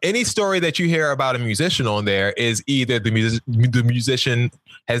 Any story that you hear about a musician on there is either the musician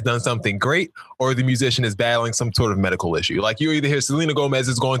has done something great or the musician is battling some sort of medical issue. Like, you either hear Selena Gomez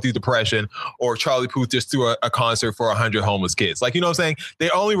is going through depression or Charlie Puth just threw a concert for 100 homeless kids. Like, you know what I'm saying?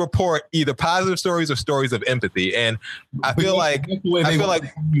 They only report either positive stories or stories of empathy. And I feel like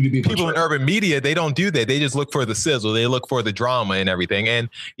people in urban media, they don't do that. They just look for the sizzle. They look for the drama and everything. And,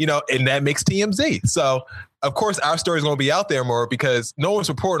 you know, and that makes TMZ. So, of course, our story is going to be out there more because no one's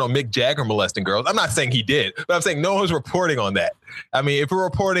reporting on Mick Jagger molesting girls. I'm not saying he did, but I'm saying no one's reporting on that. I mean, if we're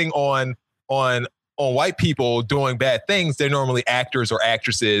reporting on white people doing bad things, they're normally actors or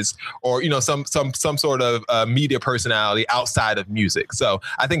actresses or, you know, some sort of media personality outside of music. So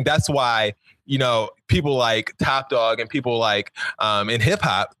I think that's why, you know, people like Top Dog and people like in hip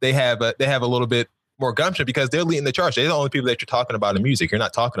hop, they have a little bit more gumption because they're leading the charge. They're the only people that you're talking about in music. You're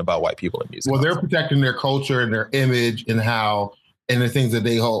not talking about white people in music. Well, they're protecting their culture and their image and the things that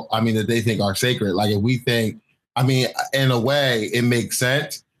they hold, that they think are sacred. Like, if we think, in a way, it makes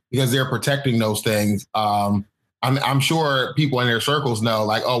sense because they're protecting those things. I'm sure people in their circles know,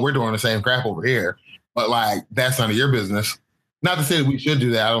 like, oh, we're doing the same crap over here, but like, that's none of your business. Not to say that we should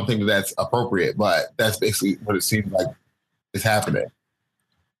do that. I don't think that's appropriate, but that's basically what it seems like is happening.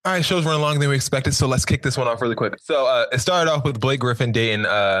 All right, show's running longer than we expected, so let's kick this one off really quick. So it started off with Blake Griffin dating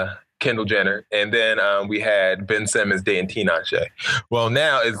Kendall Jenner, and then we had Ben Simmons dating Tinashe. Well,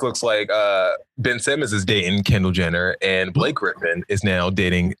 now it looks like Ben Simmons is dating Kendall Jenner, and Blake Griffin is now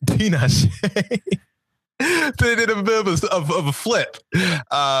dating Tinashe. So they did a bit of a flip.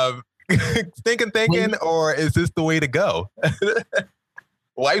 Thinking, or is this the way to go?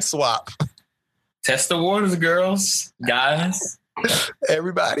 Wife swap. Test the waters, girls, guys.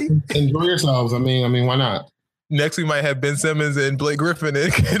 Everybody enjoy yourselves. I mean, why not? Next, we might have Ben Simmons and Blake Griffin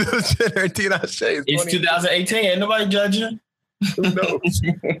and Kendall Jenner and Tinashe. It's 2018. Ain't nobody judging. Who knows?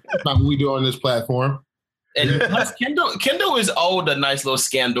 That's not what we do on this platform. And plus, Kendall is owed a nice little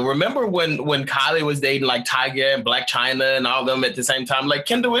scandal. Remember when Kylie was dating like Tyga and Blac Chyna and all of them at the same time? Like,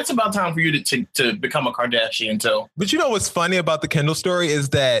 Kendall, it's about time for you to become a Kardashian too. But you know what's funny about the Kendall story is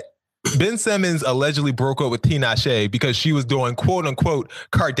that Ben Simmons allegedly broke up with Tinashe because she was doing quote unquote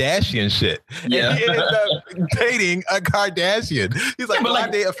Kardashian shit. Yeah. And he ended up dating a Kardashian. He's like, I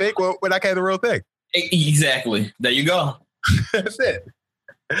date a fake one when I can't the real thing. Exactly. There you go. That's it.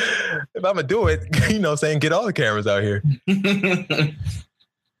 If I'm gonna do it, you know, saying get all the cameras out here.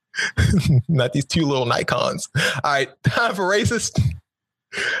 Not these two little Nikons. All right, time for racist.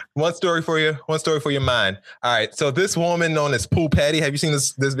 One story for you. One story for your mind. All right. So this woman known as Pool Patty. Have you seen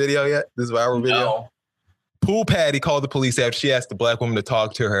this video yet? This viral video? No. Pool Patty called the police after she asked the black woman to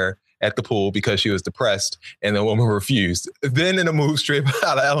talk to her at the pool because she was depressed, and the woman refused. Then in a move straight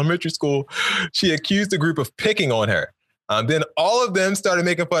out of elementary school, she accused the group of picking on her. Then all of them started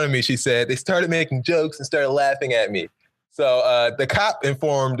making fun of me, she said. They started making jokes and started laughing at me. So the cop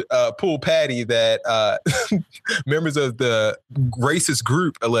informed Pool Patty that members of the racist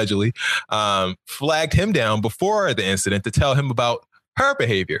group allegedly flagged him down before the incident to tell him about her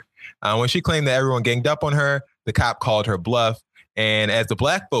behavior. When she claimed that everyone ganged up on her, the cop called her bluff. And as the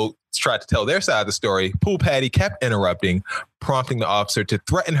black folks tried to tell their side of the story, Pool Patty kept interrupting, prompting the officer to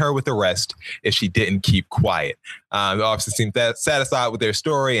threaten her with arrest if she didn't keep quiet. The officer seemed satisfied with their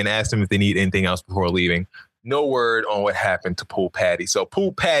story and asked them if they need anything else before leaving. No word on what happened to Pool Patty. So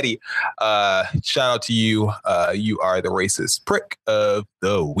Pool Patty, shout out to you. You are the racist prick of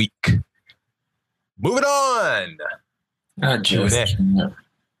the week. Moving on. I just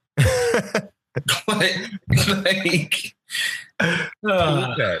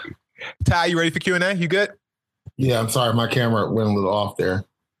Okay. Ty, you ready for Q&A? You good? Yeah, I'm sorry. My camera went a little off there.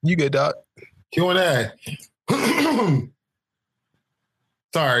 You good, dog? Q&A.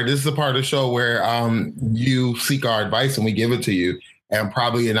 Sorry, this is a part of the show where you seek our advice and we give it to you, and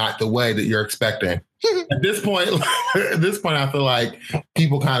probably not the way that you're expecting. At this point, I feel like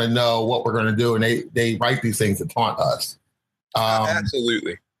people kind of know what we're going to do, and they write these things to taunt us.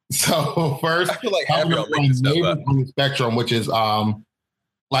 Absolutely. So first, I feel like everyone making stuff up on the spectrum, which is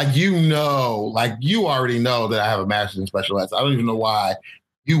like you already know that I have a master's in special ed. I don't even know why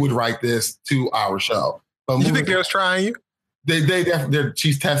you would write this to our show. But you think girls trying you?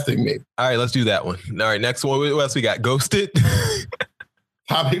 She's testing me. All right, let's do that one. All right, next one. What else we got? Ghosted.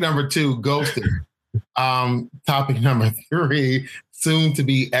 Topic number 2, ghosted. Topic number 3, soon to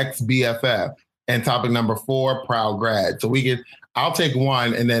be ex-BFF. And topic number 4, proud grad. So I'll take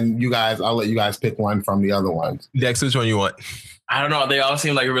one, and then I'll let you guys pick one from the other ones. Dex, which one you want? I don't know. They all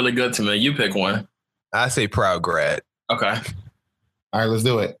seem like really good to me. You pick one. I say proud grad. Okay. All right, let's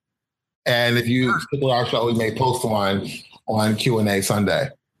do it. And if you stick with our show, we may post one on Q&A Sunday.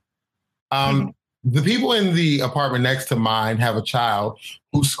 The people in the apartment next to mine have a child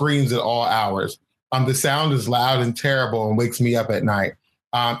who screams at all hours. The sound is loud and terrible and wakes me up at night.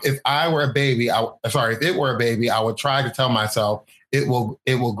 If it were a baby, I would try to tell myself it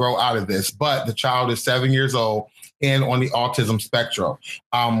will grow out of this. But the child is 7 years old and on the autism spectrum.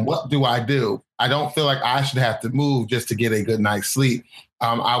 What do? I don't feel like I should have to move just to get a good night's sleep.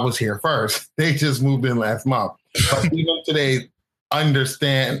 I was here first. They just moved in last month. But even today,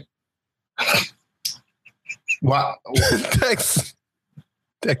 understand what Dex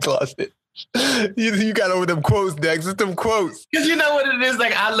lost it. You got over them quotes, Dex. It's them quotes. Because you know what it is?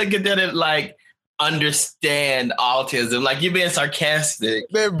 Like, I look at that and like understand autism. Like, you're being sarcastic.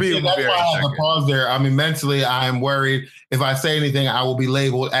 They're being that's very why I have sarcastic. to pause there. I mean, mentally, I am worried if I say anything, I will be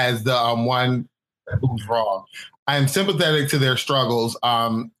labeled as the one who's wrong. I am sympathetic to their struggles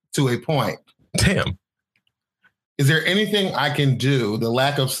to a point. Damn. Is there anything I can do? The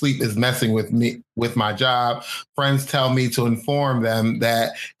lack of sleep is messing with me, with my job. Friends tell me to inform them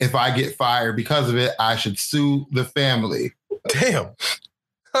that if I get fired because of it, I should sue the family. Damn.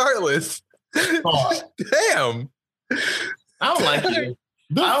 Heartless. God. Damn. I don't like you.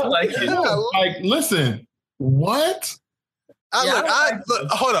 I don't like you. Like, listen, what?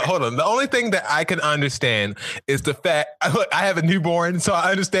 Hold on. The only thing that I can understand is the fact, I have a newborn, so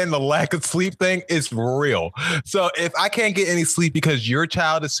I understand the lack of sleep thing is real. So if I can't get any sleep because your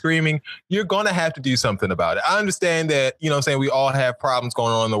child is screaming, you're going to have to do something about it. I understand that, we all have problems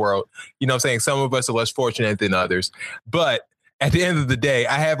going on in the world. Some of us are less fortunate than others. But at the end of the day,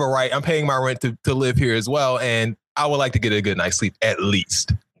 I have a right. I'm paying my rent to live here as well. And I would like to get a good night's sleep at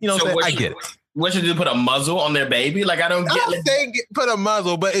least. I get it. What should you put a muzzle on their baby? Like, I don't get. I'm saying put a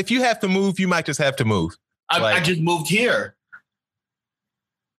muzzle, but if you have to move, you might just have to move. I just moved here.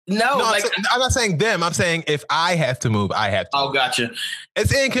 No, I'm not saying them. I'm saying if I have to move, I have to. Oh, gotcha.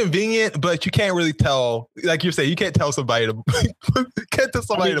 It's inconvenient, but you can't really tell. Like you say, you can't tell somebody to move.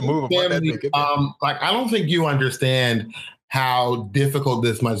 I don't think you understand how difficult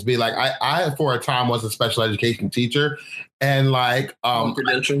this must be. Like I for a time was a special education teacher, and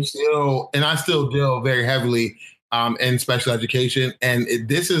credentials. I still deal very heavily in special education, and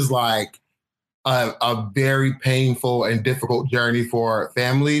this is like a very painful and difficult journey for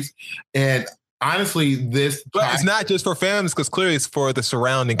families. And honestly, but it's not just for families, because clearly it's for the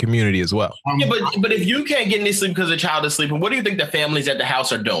surrounding community as well. But if you can't get any sleep because the child is sleeping, what do you think the families at the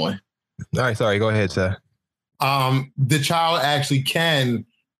house are doing? All right, sorry, go ahead, sir. The child actually can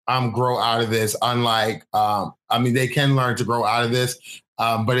grow out of this. Unlike, they can learn to grow out of this,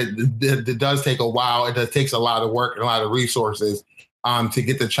 but it does take a while. It takes a lot of work and a lot of resources to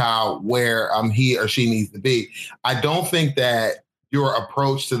get the child where he or she needs to be. I don't think that your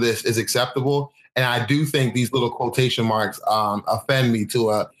approach to this is acceptable, and I do think these little quotation marks offend me.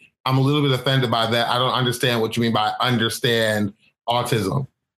 I'm a little bit offended by that. I don't understand what you mean by understand autism.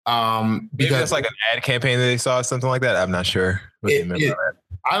 Because it's like an ad campaign that they saw, something like that. I'm not sure what they meant by that.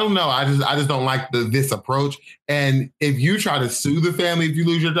 I don't know. I just don't like this approach. And if you try to sue the family if you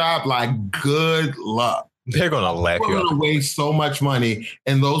lose your job, good luck. They're gonna laugh you. You're gonna waste so much money,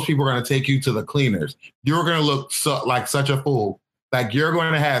 and those people are gonna take you to the cleaners. You're gonna look like such a fool. Like, you're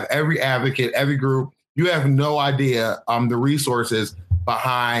going to have every advocate, every group. You have no idea the resources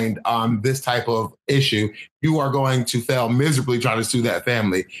behind this type of issue. You are going to fail miserably trying to sue that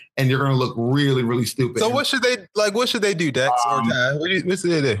family, and you're going to look really, really stupid. So what should they do, Dex or Ty? What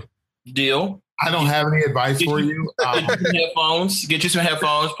should they do? Deal. I don't have any advice for you. Get you some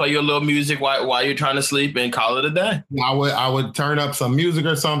headphones, play your little music while you're trying to sleep, and call it a day. I would turn up some music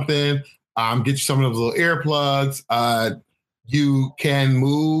or something. Get you some of those little earplugs. You can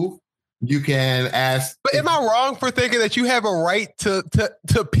move. You can ask. But am I wrong for thinking that you have a right to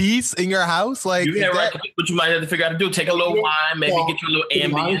peace in your house? Like, you have right to peace, but you might have to figure out how to do. Take a little wine, maybe get you a little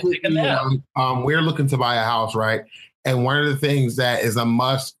Ambien, take a nap. We're looking to buy a house, right? And one of the things that is a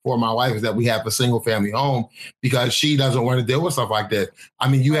must for my wife is that we have a single family home because she doesn't want to deal with stuff like this. I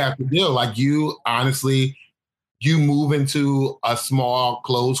mean, you have to deal like you move into a small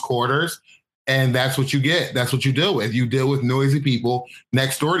closed quarters. And that's what you get. That's what you deal with. You deal with noisy people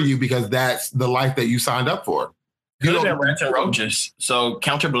next door to you because that's the life that you signed up for. You know, rats and roaches. So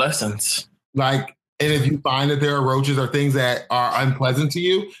count your blessings. Like, and if you find that there are roaches or things that are unpleasant to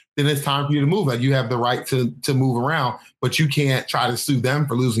you, then it's time for you to move. Like you have the right to move around, but you can't try to sue them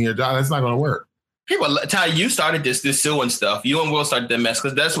for losing your job. That's not going to work. People, Ty, you started this suing stuff. You and Will started that mess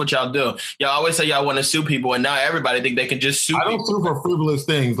because that's what y'all do. Y'all always say y'all want to sue people, and now everybody think they can just sue. I don't sue for frivolous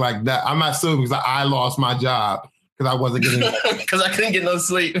things like that. I'm not suing because I lost my job because I wasn't getting because I couldn't get no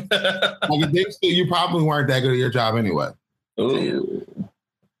sleep. Like if they sue, you probably weren't that good at your job anyway. Ooh.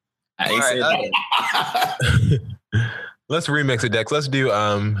 I ain't said that. Let's remix it, Dex. Let's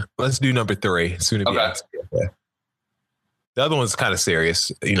do number 3. Soon to be. Okay. The other one's kind of serious,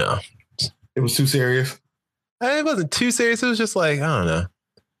 you know. It was too serious. It wasn't too serious. It was just like, I don't know.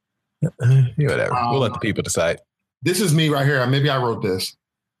 Whatever. We'll let the people decide. This is me right here. Maybe I wrote this.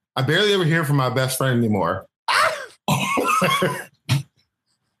 I barely ever hear from my best friend anymore.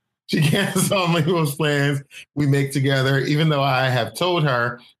 She cancels all my plans we make together, even though I have told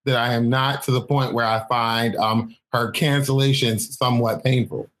her that I am not to the point where I find her cancellations somewhat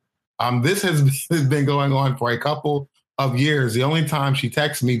painful. This has been going on for a couple of years. The only time she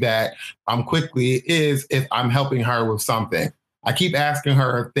texts me back quickly is if I'm helping her with something. I keep asking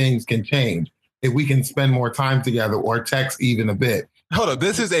her if things can change, if we can spend more time together or text even a bit. Hold up.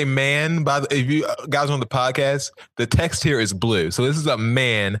 This is a man. If you guys on the podcast, the text here is blue. So this is a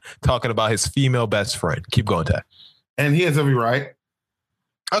man talking about his female best friend. Keep going, Ty. And he has every right.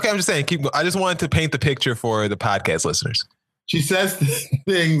 Okay, I'm just saying. I just wanted to paint the picture for the podcast listeners. She says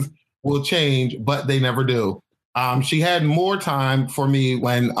things will change, but they never do. She had more time for me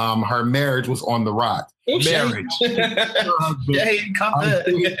when her marriage was on the rocks. Marriage. She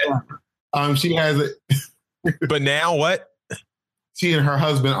has it. But now what? She and her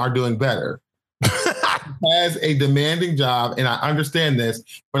husband are doing better. She has a demanding job, and I understand this,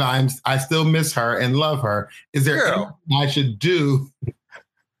 but I still miss her and love her. Is there anything I should do?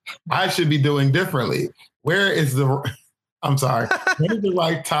 I should be doing differently. Where is the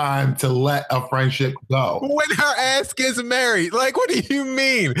right time to let a friendship go? When her ass gets married. Like, what do you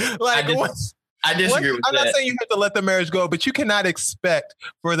mean? Like, I disagree with that. I'm not saying you have to let the marriage go, but you cannot expect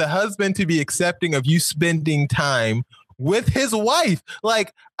for the husband to be accepting of you spending time with his wife.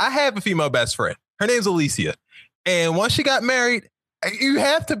 Like, I have a female best friend. Her name's Alicia. And once she got married, you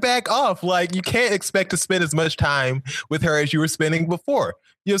have to back off. Like, you can't expect to spend as much time with her as you were spending before.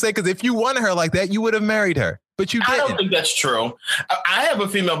 You know what I'm saying? Because if you wanted her like that, you would have married her. But you didn't. I don't think that's true. I have a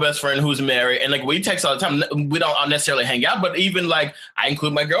female best friend who's married, and like we text all the time. We don't necessarily hang out, but even like I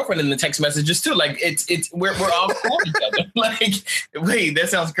include my girlfriend in the text messages too. Like we're all cool together. Like, wait, that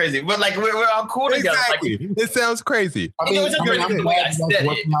sounds crazy, but like we're all cool together. Exactly. Like, it sounds crazy. I mean,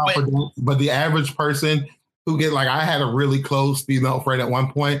 but the average person who get like, I had a really close female friend at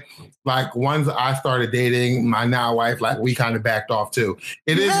one point. Like once I started dating my now wife, like we kind of backed off too.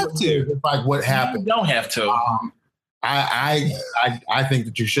 It's like what happened. You don't have to. I think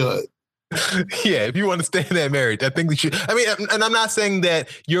that you should. Yeah, if you want to stay in that marriage, I think that you. I mean, and I'm not saying that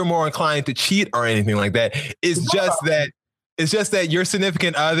you're more inclined to cheat or anything like that. It's just that your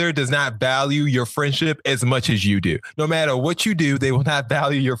significant other does not value your friendship as much as you do. No matter what you do, they will not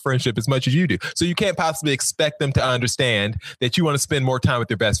value your friendship as much as you do. So you can't possibly expect them to understand that you want to spend more time with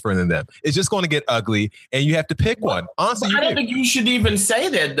your best friend than them. It's just going to get ugly, and you have to pick one. Honestly, I don't think you should even say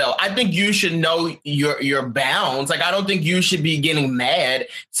that, though. I think you should know your bounds. Like, I don't think you should be getting mad.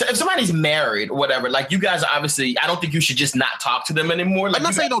 So if somebody's married or whatever, like you guys obviously, I don't think you should just not talk to them anymore. Like, I'm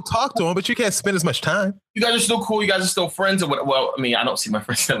not saying don't talk to them, but you can't spend as much time. You guys are still cool. You guys are still friends or well, I mean, I don't see my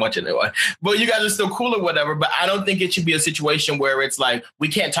friends that much anyway, but you guys are still cool or whatever. But I don't think it should be a situation where it's like, we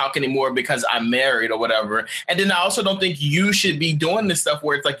can't talk anymore because I'm married or whatever. And then I also don't think you should be doing this stuff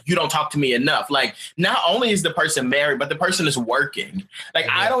where it's like, you don't talk to me enough. Like, not only is the person married, but the person is working. Like,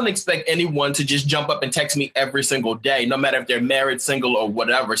 I don't expect anyone to just jump up and text me every single day, no matter if they're married, single, or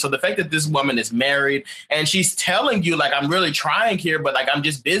whatever. So the fact that this woman is married and she's telling you, like, I'm really trying here, but like, I'm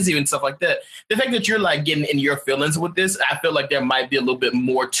just busy and stuff like that. The fact that you're like getting in your feelings with this, I feel like there might be a little bit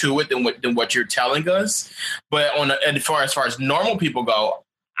more to it than what you're telling us. But as far as normal people go,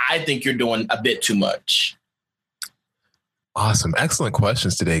 I think you're doing a bit too much. Awesome. Excellent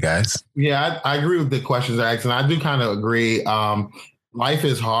questions today, guys. Yeah, I agree with the questions they're asking. I do kind of agree. Life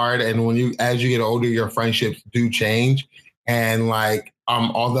is hard. And as you get older, your friendships do change. And like,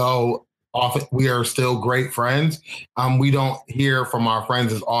 although often we are still great friends, we don't hear from our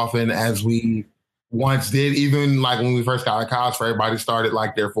friends as often as we once did. Even like when we first got out of college, for everybody started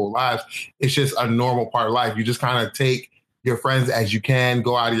like their full lives. It's just a normal part of life. You just kind of take your friends as you can,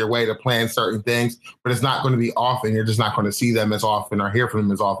 go out of your way to plan certain things, but it's not going to be often. You're just not going to see them as often or hear from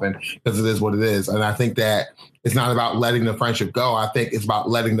them as often because it is what it is. And I think that it's not about letting the friendship go. I think it's about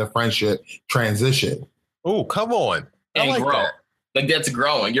letting the friendship transition. Oh, come on. And I like grow. that. Like, that's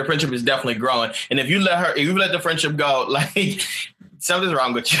growing. Your friendship is definitely growing. And if you let the friendship go, like, something's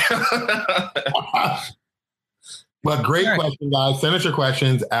wrong with you. But great question, guys. Send us your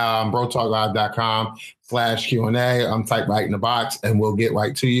questions, brotalklive.com/Q&A. Type right in the box and we'll get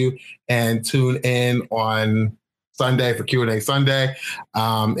right to you. And tune in on Sunday for Q&A Sunday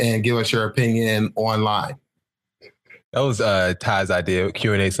and give us your opinion online. That was Ty's idea,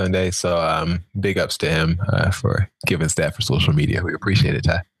 Q&A Sunday. So big ups to him for giving us that for social media. We appreciate it,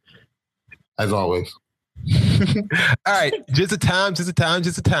 Ty. As always. All right, just a time.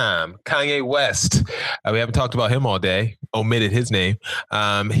 Kanye West. We haven't talked about him all day. Omitted his name.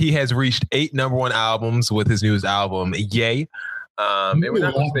 He has reached 8 number one albums with his newest album, Yay.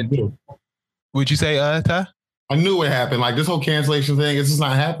 Would you say, Ty? I knew it happened. Like, this whole cancellation thing, it's just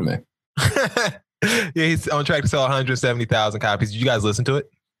not happening. Yeah, he's on track to sell 170,000 copies. Did you guys listen to it?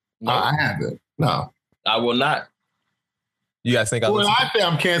 No, I haven't. No, I will not. You guys think when I say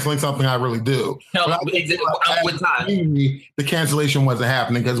I'm canceling something, I really do. No, I'm with time. The cancellation wasn't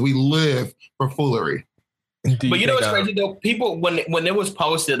happening because we live for foolery. But you know what's crazy though? People, when it was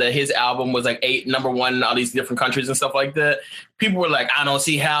posted that his album was like 8 number one in all these different countries and stuff like that, people were like, I don't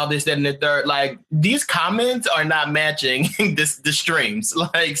see how this, that, and the third. Like, these comments are not matching the streams.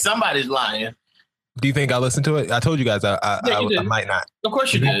 Like, somebody's lying. Do you think I listened to it? I told you guys I might not. Of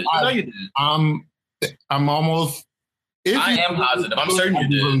course you did. I know you did. I'm almost. I am positive. I'm certain you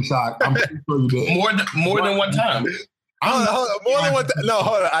did. Really shocked. I'm pretty sure you did. More than one time. Hold on. No,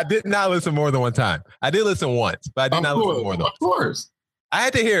 hold on. I did not listen more than one time. I did listen once, but I did not listen more than once. Of course. I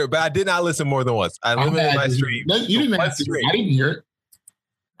had to hear it, but I did not listen more than once. I limited my stream. You didn't have to. I didn't hear it.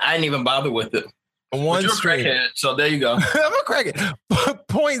 I didn't even bother with it. One stream. Crackhead, so there you go. I'm a crackhead.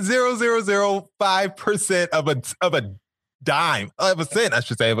 0.0005% of a dime, of a cent, I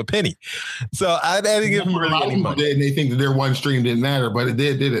should say, of a penny. So I didn't give him really any money. And they think that their one stream didn't matter, but it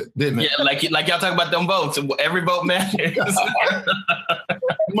didn't it? Yeah, like y'all talk about them votes. Every vote matters.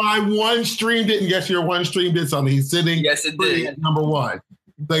 My one stream didn't. Guess your one stream did something. He's sitting. Yes, it did. At number one.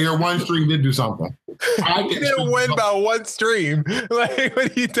 So your one stream did do something. I didn't win by one stream. Like, what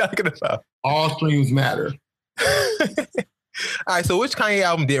are you talking about? All streams matter. All right. So which Kanye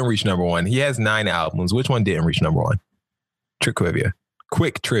album didn't reach number one? He has 9 albums. Which one didn't reach number one? Trivia.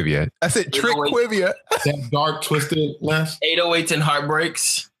 Quick trivia. I said trivia. That dark twisted less. 808s and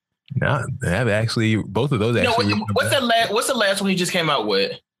Heartbreaks. No, they have actually both of those. Actually, what's the last one he just came out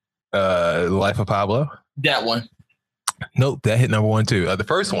with? The Life of Pablo. That one. Nope, that hit number one too. The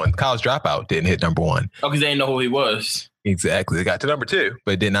first one, College Dropout, didn't hit number one. Oh, because they didn't know who he was. Exactly. It got to number 2,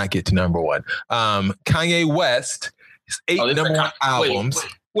 but did not get to number 1. Kanye West, 8 number 1 albums.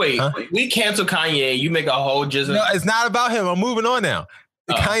 Wait, we cancel Kanye. You make a whole just. No, it's not about him. I'm moving on now.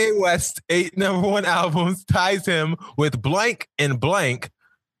 Kanye West, 8 number 1 albums, ties him with blank and blank.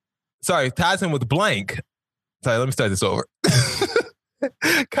 Sorry, ties him with blank. Sorry, let me start this over.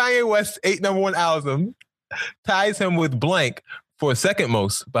 Kanye West, 8 number 1 albums, ties him with blank for second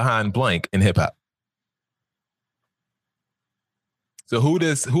most behind blank in hip hop. So who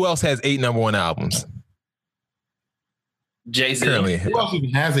else has 8 number 1 albums? Jay-Z. Who else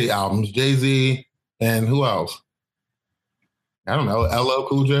even has 8 albums? Jay-Z and who else? I don't know. LL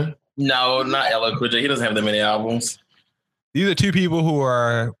Cool J? No, not LL Cool J. He doesn't have that many albums. These are 2 people who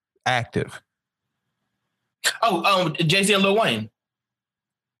are active. Oh, Jay-Z and Lil Wayne.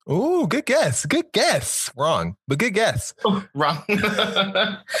 Ooh, good guess. Good guess. Wrong, but good guess. Wrong.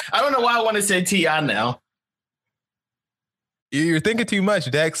 I don't know why I want to say T.I. now. You're thinking too much,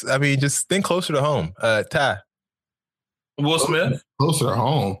 Dex. I mean, just think closer to home. Ty. Will Smith? Closer to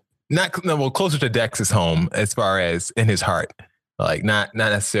home. Closer to Dex's home as far as in his heart. Like not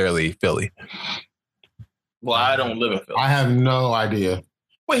necessarily Philly. Well, I don't live in Philly. I have no idea.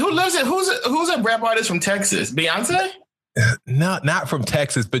 Wait, who lives in? Who's a rap artist from Texas? Beyonce? Not from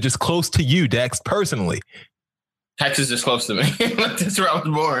Texas, but just close to you, Dex, personally. Texas is close to me. That's where I was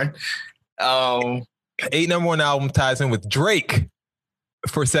born. 8 number one album ties in with Drake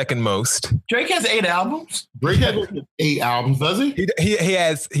for second most. Drake has 8 albums. Drake has 8 albums, does he?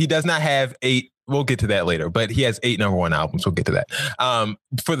 He does not have 8. We'll get to that later, but he has 8 number one albums. We'll get to that.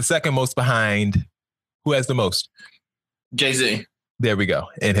 For the second most behind, who has the most? Jay-Z. There we go.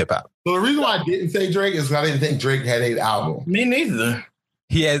 In hip hop. So the reason why I didn't say Drake is because I didn't think Drake had 8 albums. Me neither.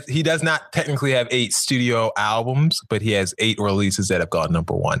 He does not technically have 8 studio albums, but he has 8 releases that have gone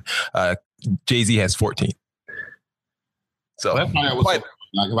number one. Jay-Z has 14. So that's why like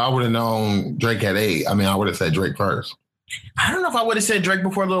if I would have known Drake had 8, I mean, I would have said Drake first. I don't know if I would have said Drake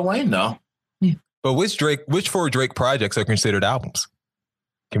before Lil Wayne though. But which 4 Drake projects are considered albums?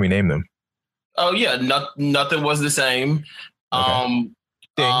 Can we name them? Oh yeah, nothing was the same. Okay.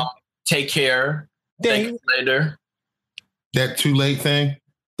 Take Care. Ding. Thank You Later. That Too Late thing.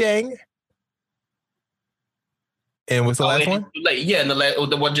 Dang. And what's the last one? Too Late. Yeah, and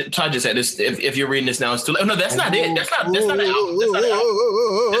what Ty just said is if you're reading this now, it's too late. No, that's not it. That's not an album. That's not an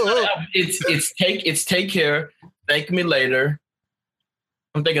album. It's Take Care. Thank Me Later.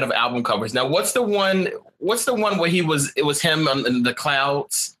 I'm thinking of album covers. Now, what's the one where it was him in the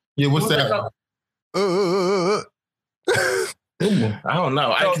clouds? Yeah, what's that? I don't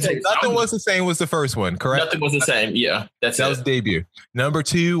know. Nothing Was the Same was the first one, correct? Nothing Was the Same. Yeah, that was debut. Number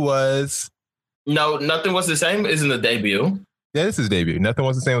 2 was No, Nothing Was the Same isn't the debut. Yeah, this is debut. Nothing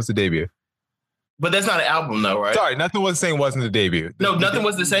Was the Same was the debut. But that's not an album though, right? Sorry, Nothing Was the Same wasn't the debut. Nothing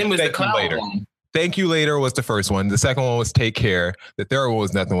Was the Same was the cloud one. Thank You Later was the first one. The second one was Take Care. The third one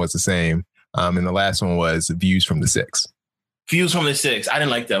was Nothing Was the Same. And the last one was Views from the Six. Views from the Six. I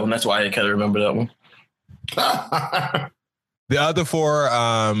didn't like that one. That's why I kind of remember that one. The other 4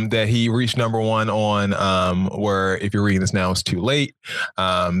 that he reached number one on were, if you're reading this now, It's Too Late.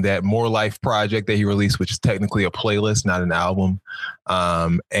 That More Life project that he released, which is technically a playlist, not an album.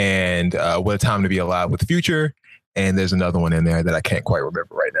 And What a Time to Be Alive with Future. And there's another one in there that I can't quite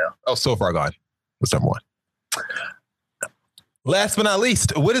remember right now. Oh, So Far Gone was number 1. Last but not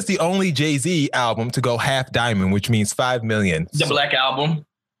least, what is the only Jay-Z album to go half diamond, which means 5 million? The Black Album.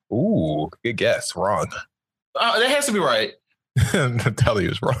 Ooh, good guess. Wrong. That has to be right. Tell you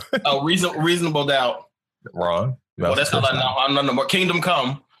it's wrong. Oh, Reasonable Doubt. Wrong. Well, that's all I know. I'm not no more. Kingdom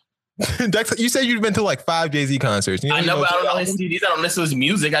Come. Dex, you said you've been to like 5 Jay-Z concerts. I know, but I don't know his CDs. I don't listen to his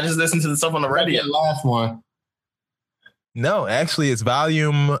music. I just listen to the stuff on the radio. The last one. No, actually, it's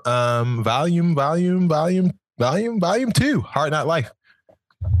volume 2, Hard Not Life.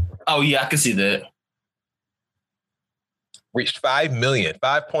 Oh yeah, I can see that. Reached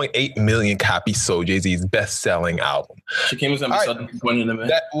 5.8 million copies sold. Jay-Z's best-selling album. Shakim was gonna be so disappointed in me.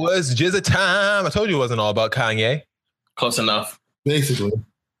 That was Jizza time. I told you it wasn't all about Kanye. Close enough. Basically.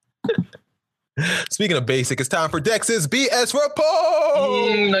 Speaking of basic, it's time for Dex's BS Report.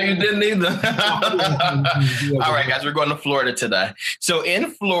 No, you didn't either. All right, guys, we're going to Florida today. So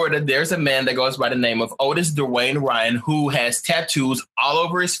in Florida, there's a man that goes by the name of Otis Dwayne Ryan, who has tattoos all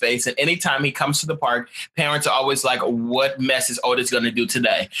over his face. And anytime he comes to the park, parents are always like, what mess is Otis going to do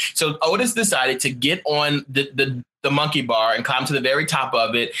today? So Otis decided to get on the monkey bar and climb to the very top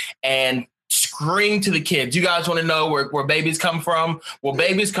of it and scream to the kids. You guys want to know where babies come from? Well,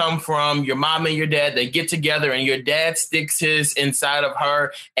 babies come from your mom and your dad. They get together and your dad sticks his inside of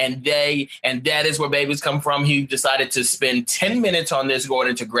her and that is where babies come from. He decided to spend 10 minutes on this, going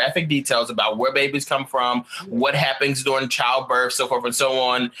into graphic details about where babies come from, what happens during childbirth, so forth and so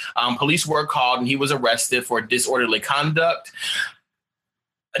on. Police were called and he was arrested for disorderly conduct.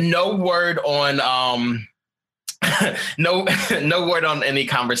 No word on no word on any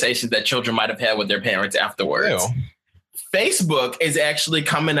conversations that children might have had with their parents afterwards. Ew. Facebook is actually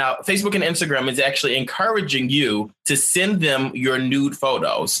coming out. Facebook and Instagram is actually encouraging you to send them your nude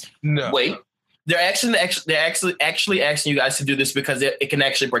photos. No. Wait. They're actually asking you guys to do this because it can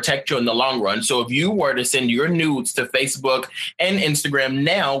actually protect you in the long run. So if you were to send your nudes to Facebook and Instagram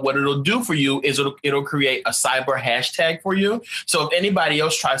now, what it'll do for you is it'll create a cyber hashtag for you. So if anybody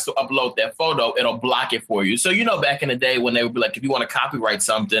else tries to upload that photo, it'll block it for you. So, you know, back in the day when they would be like, if you want to copyright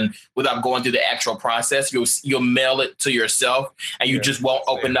something without going through the actual process, you'll mail it to yourself and you just won't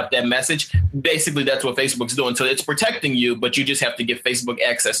open up that message. Basically, that's what Facebook's doing. So it's protecting you, but you just have to give Facebook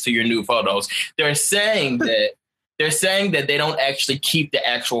access to your new photos. They're saying that they don't actually keep the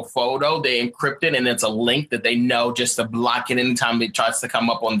actual photo. They encrypt it, and it's a link that they know just to block it anytime it tries to come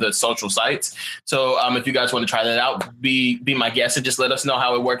up on the social sites. So if you guys want to try that out, be my guest and just let us know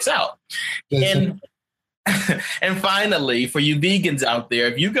how it works out. And finally, for you vegans out there,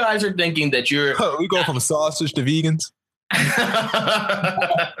 if you guys are thinking that you're... we go from sausage to vegans?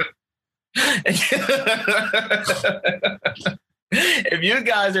 If you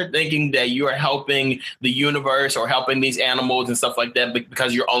guys are thinking that you are helping the universe or helping these animals and stuff like that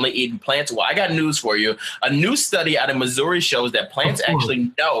because you're only eating plants, well, I got news for you. A new study out of Missouri shows that plants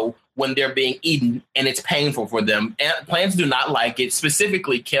actually know when they're being eaten and it's painful for them. And plants do not like it,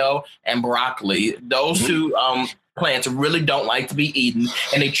 specifically kale and broccoli. Those two plants really don't like to be eaten,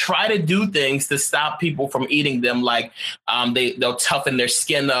 and they try to do things to stop people from eating them, like they'll toughen their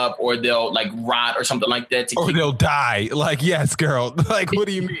skin up, or they'll like rot or something like that, or they'll die. Like, yes, girl. Like, what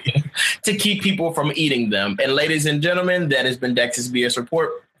do you mean? To keep people from eating them. And ladies and gentlemen, that has been Dex's BS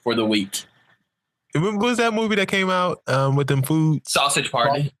report for the week. What was that movie that came out with them food? Sausage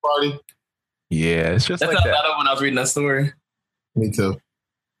Party. Yeah, it's just that's like that. That's when I was reading that story. Me too.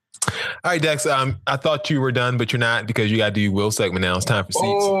 All right, Dex. I thought you were done, but you're not, because you got to do Will segment now. It's time for Seats.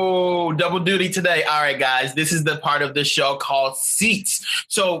 Oh, double duty today. All right, guys. This is the part of the show called Seats.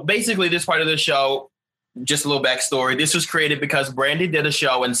 So basically, this part of the show, just a little backstory. This was created because Brandy did a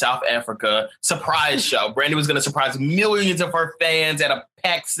show in South Africa, surprise show. Brandy was going to surprise millions of her fans at a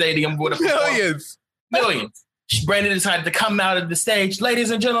packed stadium. Millions. Brandy decided to come out of the stage.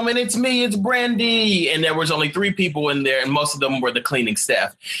 Ladies and gentlemen, it's me, it's Brandy. And there was only 3 people in there, and most of them were the cleaning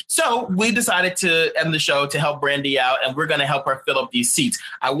staff. So we decided to end the show to help Brandy out, and we're going to help her fill up these seats.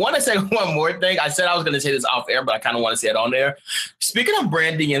 I want to say one more thing. I said I was going to say this off air, but I kind of want to say it on air. Speaking of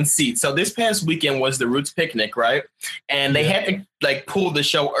Brandy and seats, so this past weekend was the Roots picnic, right? And they had to like pull the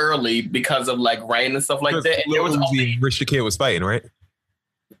show early because of like rain and stuff like that. And there was only Rich the Kid was fighting, right?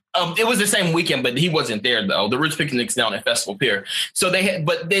 It was the same weekend, but he wasn't there though. The Roots Picnic's down at Festival Pier. So they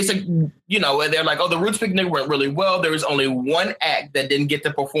said, you know, they're like, oh, the Roots Picnic went really well. There was only one act that didn't get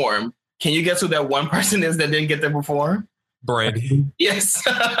to perform. Can you guess who that one person is that didn't get to perform? Brandy. Yes.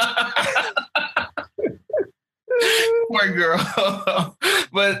 Poor girl.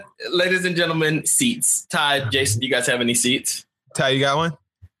 But ladies and gentlemen, seats. Ty, Jason, you guys have any seats? Ty, you got one?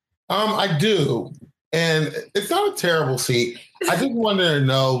 I do. And it's not a terrible seat. I just wanted to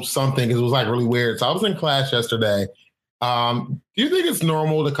know something because it was like really weird. So I was in class yesterday. Do you think it's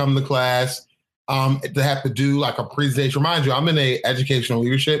normal to come to class to have to do like a presentation? Remind you, I'm in a educational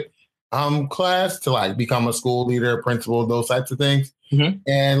leadership class to like become a school leader, principal, those types of things. Mm-hmm.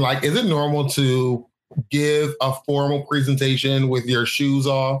 And like, is it normal to give a formal presentation with your shoes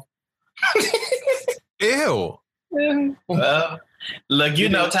off? Ew. Look, you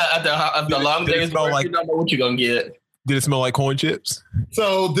know, after the long days, you don't know what you're going to get. Did it smell like corn chips?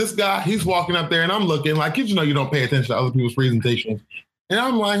 So this guy, he's walking up there and I'm looking like, you know, you don't pay attention to other people's presentations. And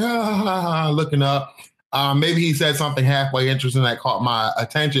I'm like, looking up. Maybe he said something halfway interesting that caught my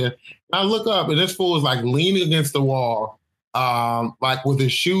attention. And I look up and this fool is like leaning against the wall, like with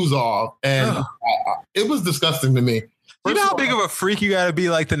his shoes off. And it was disgusting to me. You know how big of a freak you got to be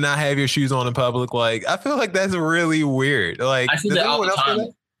like to not have your shoes on in public? Like, I feel like that's really weird. Like, I see that all the time.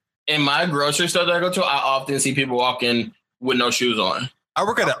 In my grocery store that I go to, I often see people walking with no shoes on. I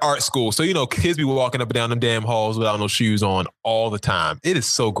work at an art school, so, you know, kids be walking up and down them damn halls without no shoes on all the time. It is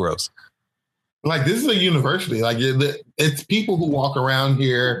so gross. Like, this is a university. Like, it's people who walk around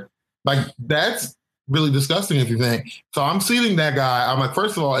here. Like, that's really disgusting if you think. So I'm seeing that guy. I'm like,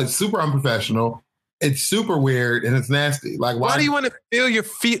 first of all, it's super unprofessional. It's super weird and it's nasty. Like, why do you want to feel your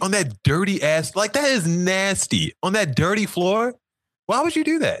feet on that dirty ass? Like, that is nasty on that dirty floor. Why would you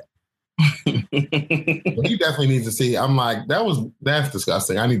do that? He definitely needs to see. I'm like, that's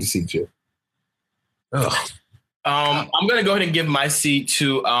disgusting. I need to see you. Ugh. I'm going to go ahead and give my seat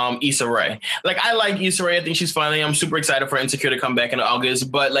to Issa Rae. Like, I like Issa Rae. I think she's funny. I'm super excited for Insecure to come back in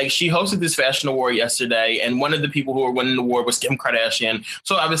August. But, like, she hosted this fashion award yesterday, and one of the people who were winning the award was Kim Kardashian.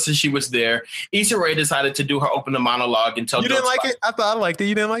 So, obviously, she was there. Issa Rae decided to do her opening monologue and tell You didn't like it? I thought I liked it.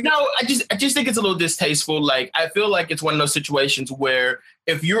 You didn't like it? No, I just think it's a little distasteful. Like, I feel like it's one of those situations where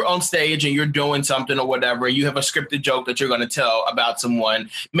if you're on stage and you're doing something or whatever, you have a scripted joke that you're going to tell about someone,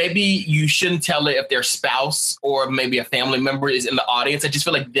 maybe you shouldn't tell it if their spouse or maybe a family member is in the audience. I just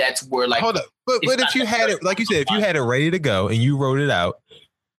feel like that's where like, hold up. But if you had it, like you said, if you had it ready to go and you wrote it out,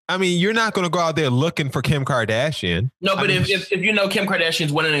 I mean, you're not going to go out there looking for Kim Kardashian. No, but if you know Kim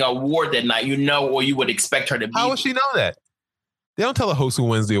Kardashian's winning an award that night, you know, or you would expect her to be. How would she know that? They don't tell a host who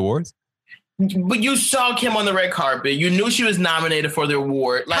wins the awards. But you saw Kim on the red carpet. You knew she was nominated for the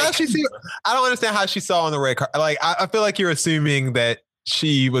award. Like, how she see? I don't understand how she saw on the red carpet. Like, I feel like you're assuming that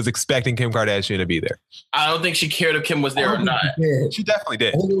she was expecting Kim Kardashian to be there. I don't think she cared if Kim was there or not. She definitely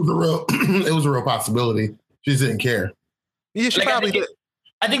did. It was a real possibility. She just didn't care. Yeah, she probably did.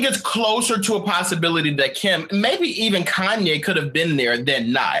 I think it's closer to a possibility that Kim, maybe even Kanye could have been there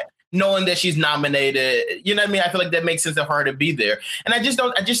than not, knowing that she's nominated. You know what I mean? I feel like that makes sense for her to be there. And I just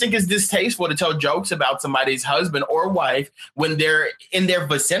think it's distasteful to tell jokes about somebody's husband or wife when they're in their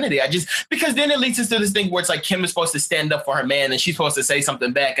vicinity. Because then it leads us to this thing where it's like Kim is supposed to stand up for her man and she's supposed to say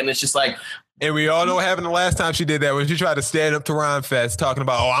something back. And it's just like, and we all know what happened the last time she did that when she tried to stand up to Ron Fest talking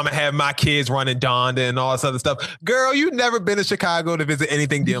about, I'm going to have my kids running Donda and all this other stuff. Girl, you've never been to Chicago to visit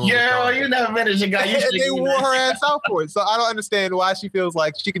anything dealing with Donda. Girl, you've never been to Chicago. And they wore her ass out for it. So I don't understand why she feels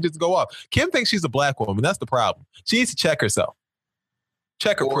like she can just go off. Kim thinks she's a black woman. That's the problem. She needs to check herself.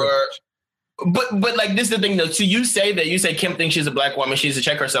 Check her privilege. But like, this is the thing though. So you say Kim thinks she's a black woman, she needs to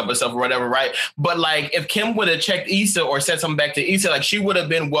check herself or whatever, right? But like, if Kim would have checked Issa or said something back to Issa, like she would have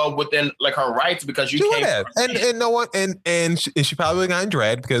been well within like her rights because you can't. And no one and she probably got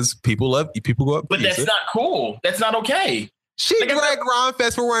dragged because people go up. But that's not cool. That's not okay. She dragged Ron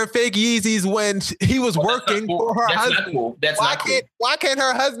Fest for wearing fake Yeezys when he was working for her husband. Not cool. That's not cool. Why can't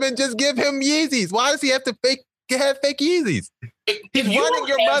her husband just give him Yeezys? Why does he have to have fake Yeezys? He's running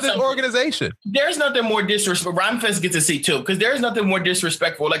your mother's organization. There's nothing more disrespectful. Ron Fest gets a seat too, because there's nothing more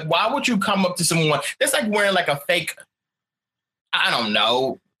disrespectful. Like, why would you come up to someone that's like wearing like a fake, I don't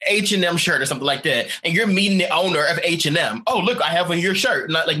know, H&M shirt or something like that, and you're meeting the owner of H&M. Oh, look, I have on your shirt.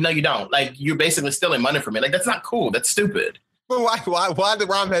 Not like, no, you don't. Like, you're basically stealing money from me. Like, that's not cool. That's stupid. Well, why did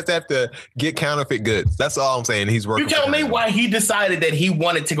Ron Fest have to get counterfeit goods? That's all I'm saying. He's working. You tell me why he decided that he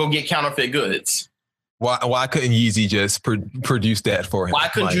wanted to go get counterfeit goods. Why couldn't Yeezy just produce that for him? Why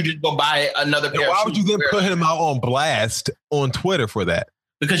couldn't you just go buy another pair? Why would you then put him out on blast on Twitter for that?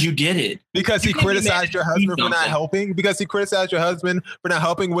 Because you did it. Because he criticized your husband for not helping? Because he criticized your husband for not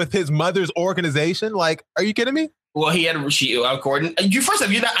helping with his mother's organization? Like, are you kidding me? Well, according you first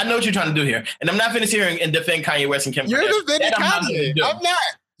off, I know what you're trying to do here, and I'm not finished hearing and defend Kanye West and Kim. You're defending Kanye. I'm not.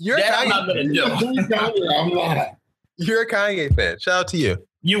 You're I'm not going to do. I'm not. You're a Kanye fan. Shout out to you.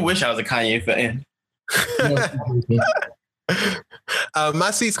 You wish I was a Kanye fan.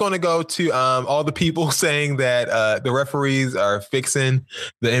 My seat's going to go to all the people saying that the referees are fixing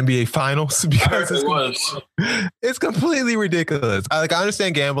the NBA Finals because it's completely ridiculous. I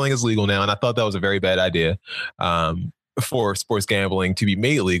understand gambling is legal now, and I thought that was a very bad idea for sports gambling to be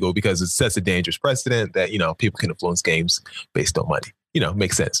made legal because it sets a dangerous precedent that people can influence games based on money.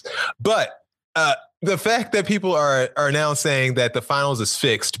 Makes sense, but. The fact that people are now saying that the finals is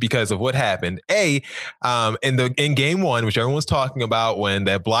fixed because of what happened, in game one, which everyone's talking about when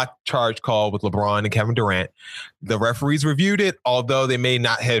that block charge call with LeBron and Kevin Durant, the referees reviewed it, although they may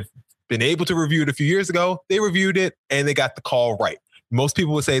not have been able to review it a few years ago. They reviewed it and they got the call right. Most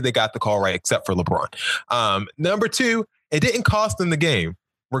people would say they got the call right, except for LeBron. Number two, it didn't cost them the game.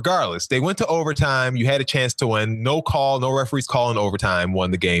 Regardless, they went to overtime. You had a chance to win. No referees call in overtime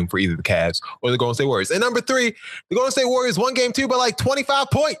won the game for either the Cavs or the Golden State Warriors. And number three, the Golden State Warriors won game two by like 25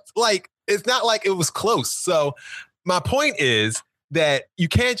 points. Like, it's not like it was close. So my point is that you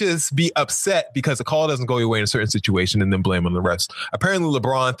can't just be upset because the call doesn't go your way in a certain situation and then blame on the refs. Apparently,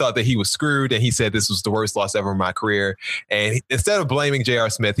 LeBron thought that he was screwed and he said this was the worst loss ever in my career. And instead of blaming J.R.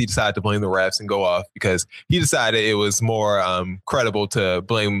 Smith, he decided to blame the refs and go off because he decided it was more credible to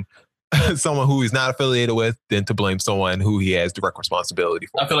blame someone who he's not affiliated with than to blame someone who he has direct responsibility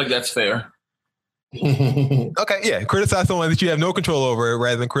for. I feel like that's fair. Okay, yeah. Criticize someone that you have no control over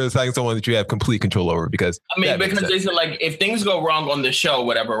rather than criticizing someone that you have complete control over because Jason, like if things go wrong on the show,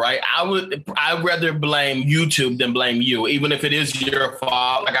 whatever, right? I'd rather blame YouTube than blame you, even if it is your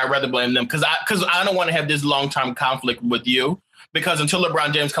fault. Like I'd rather blame them because I don't want to have this long-term conflict with you because until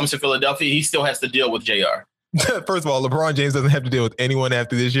LeBron James comes to Philadelphia, he still has to deal with JR. First of all, LeBron James doesn't have to deal with anyone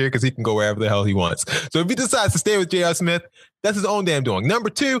after this year because he can go wherever the hell he wants. So if he decides to stay with J.R. Smith, that's his own damn doing. Number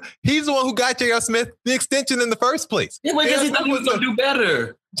two, he's the one who got J.R. Smith the extension in the first place. Yeah, because he thought he was going to do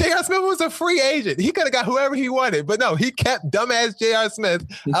better. J.R. Smith was a free agent. He could have got whoever he wanted, but no, he kept dumbass J.R. Smith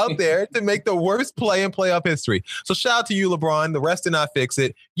out there to make the worst play in playoff history. So shout out to you, LeBron. The rest did not fix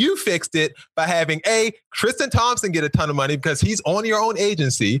it. You fixed it by having Tristan Thompson get a ton of money because he's on your own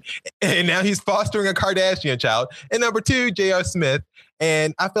agency, and now he's fostering a Kardashian child. And number 2, J.R. Smith.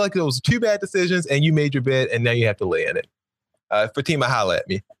 And I feel like those 2 bad decisions, and you made your bed, and now you have to lay in it. Fatima, holla at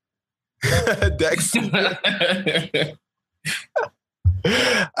me. Dex.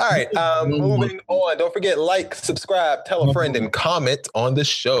 All right, moving on. Don't forget, like, subscribe, tell a friend, and comment on the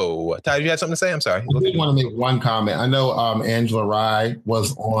show. Ty, you had something to say? I'm sorry. I did want to make one comment. I know Angela Rye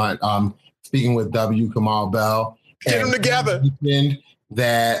was on speaking with W. Kamal Bell. Get them together.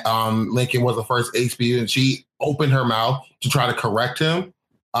 That Lincoln was the first HBU, and she opened her mouth to try to correct him.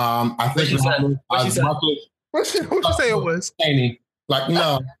 I think what she say it was? Like,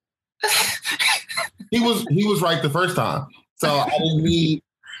 no. He was right the first time. So I didn't need,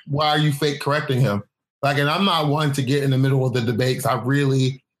 why are you fake correcting him? Like, and I'm not one to get in the middle of the debates. I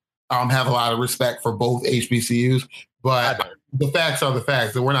really have a lot of respect for both HBCUs, but the facts are the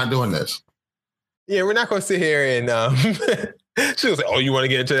facts, and we're not doing this. Yeah, we're not going to sit here and she was like, "Oh, you want to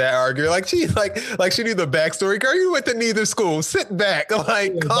get into that argument?" Like she knew the backstory. Girl, you went to neither school. Sit back,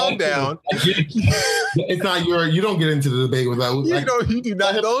 calm down. It's not you don't get into the debate without. You do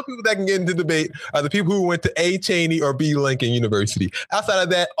not. The only people that can get into debate are the people who went to A. Cheney or B. Lincoln University. Outside of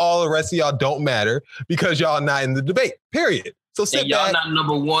that, all the rest of y'all don't matter because y'all not in the debate. Period. So sit y'all back. Not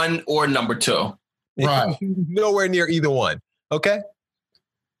number 1 or number 2. Right. Nowhere near either one. Okay.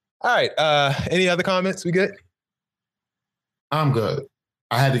 All right. Any other comments? We good? I'm good.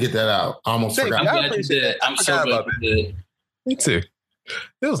 I had to get that out. I almost forgot. I'm glad you did. I'm so glad you did. Me too.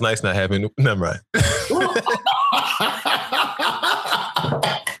 It was nice not having. Never mind.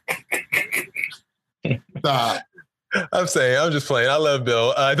 Stop. I'm just playing. I love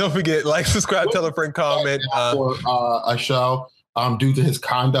Bill. Don't forget, like, subscribe, tell a friend, comment. For a show due to his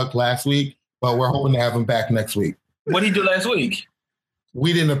conduct last week, but we're hoping to have him back next week. What did he do last week?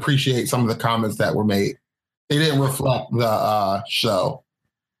 We didn't appreciate some of the comments that were made. They didn't reflect the show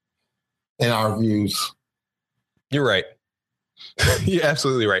in our views. You're right. You're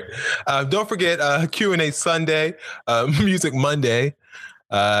absolutely right. Don't forget Q&A Sunday, Music Monday,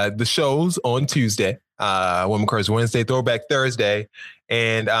 the shows on Tuesday, Women Curse Wednesday, Throwback Thursday,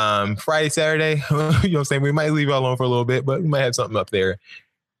 and Friday, Saturday. You know what I'm saying? We might leave you alone for a little bit, but we might have something up there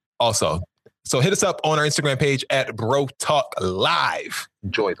also. So hit us up on our Instagram page at Bro Talk Live.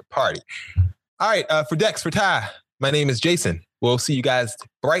 Enjoy the party. All right, for Dex, for Ty, my name is Jason. We'll see you guys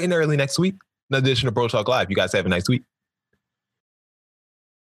bright and early next week. Another edition of Bro Talk Live. You guys have a nice week.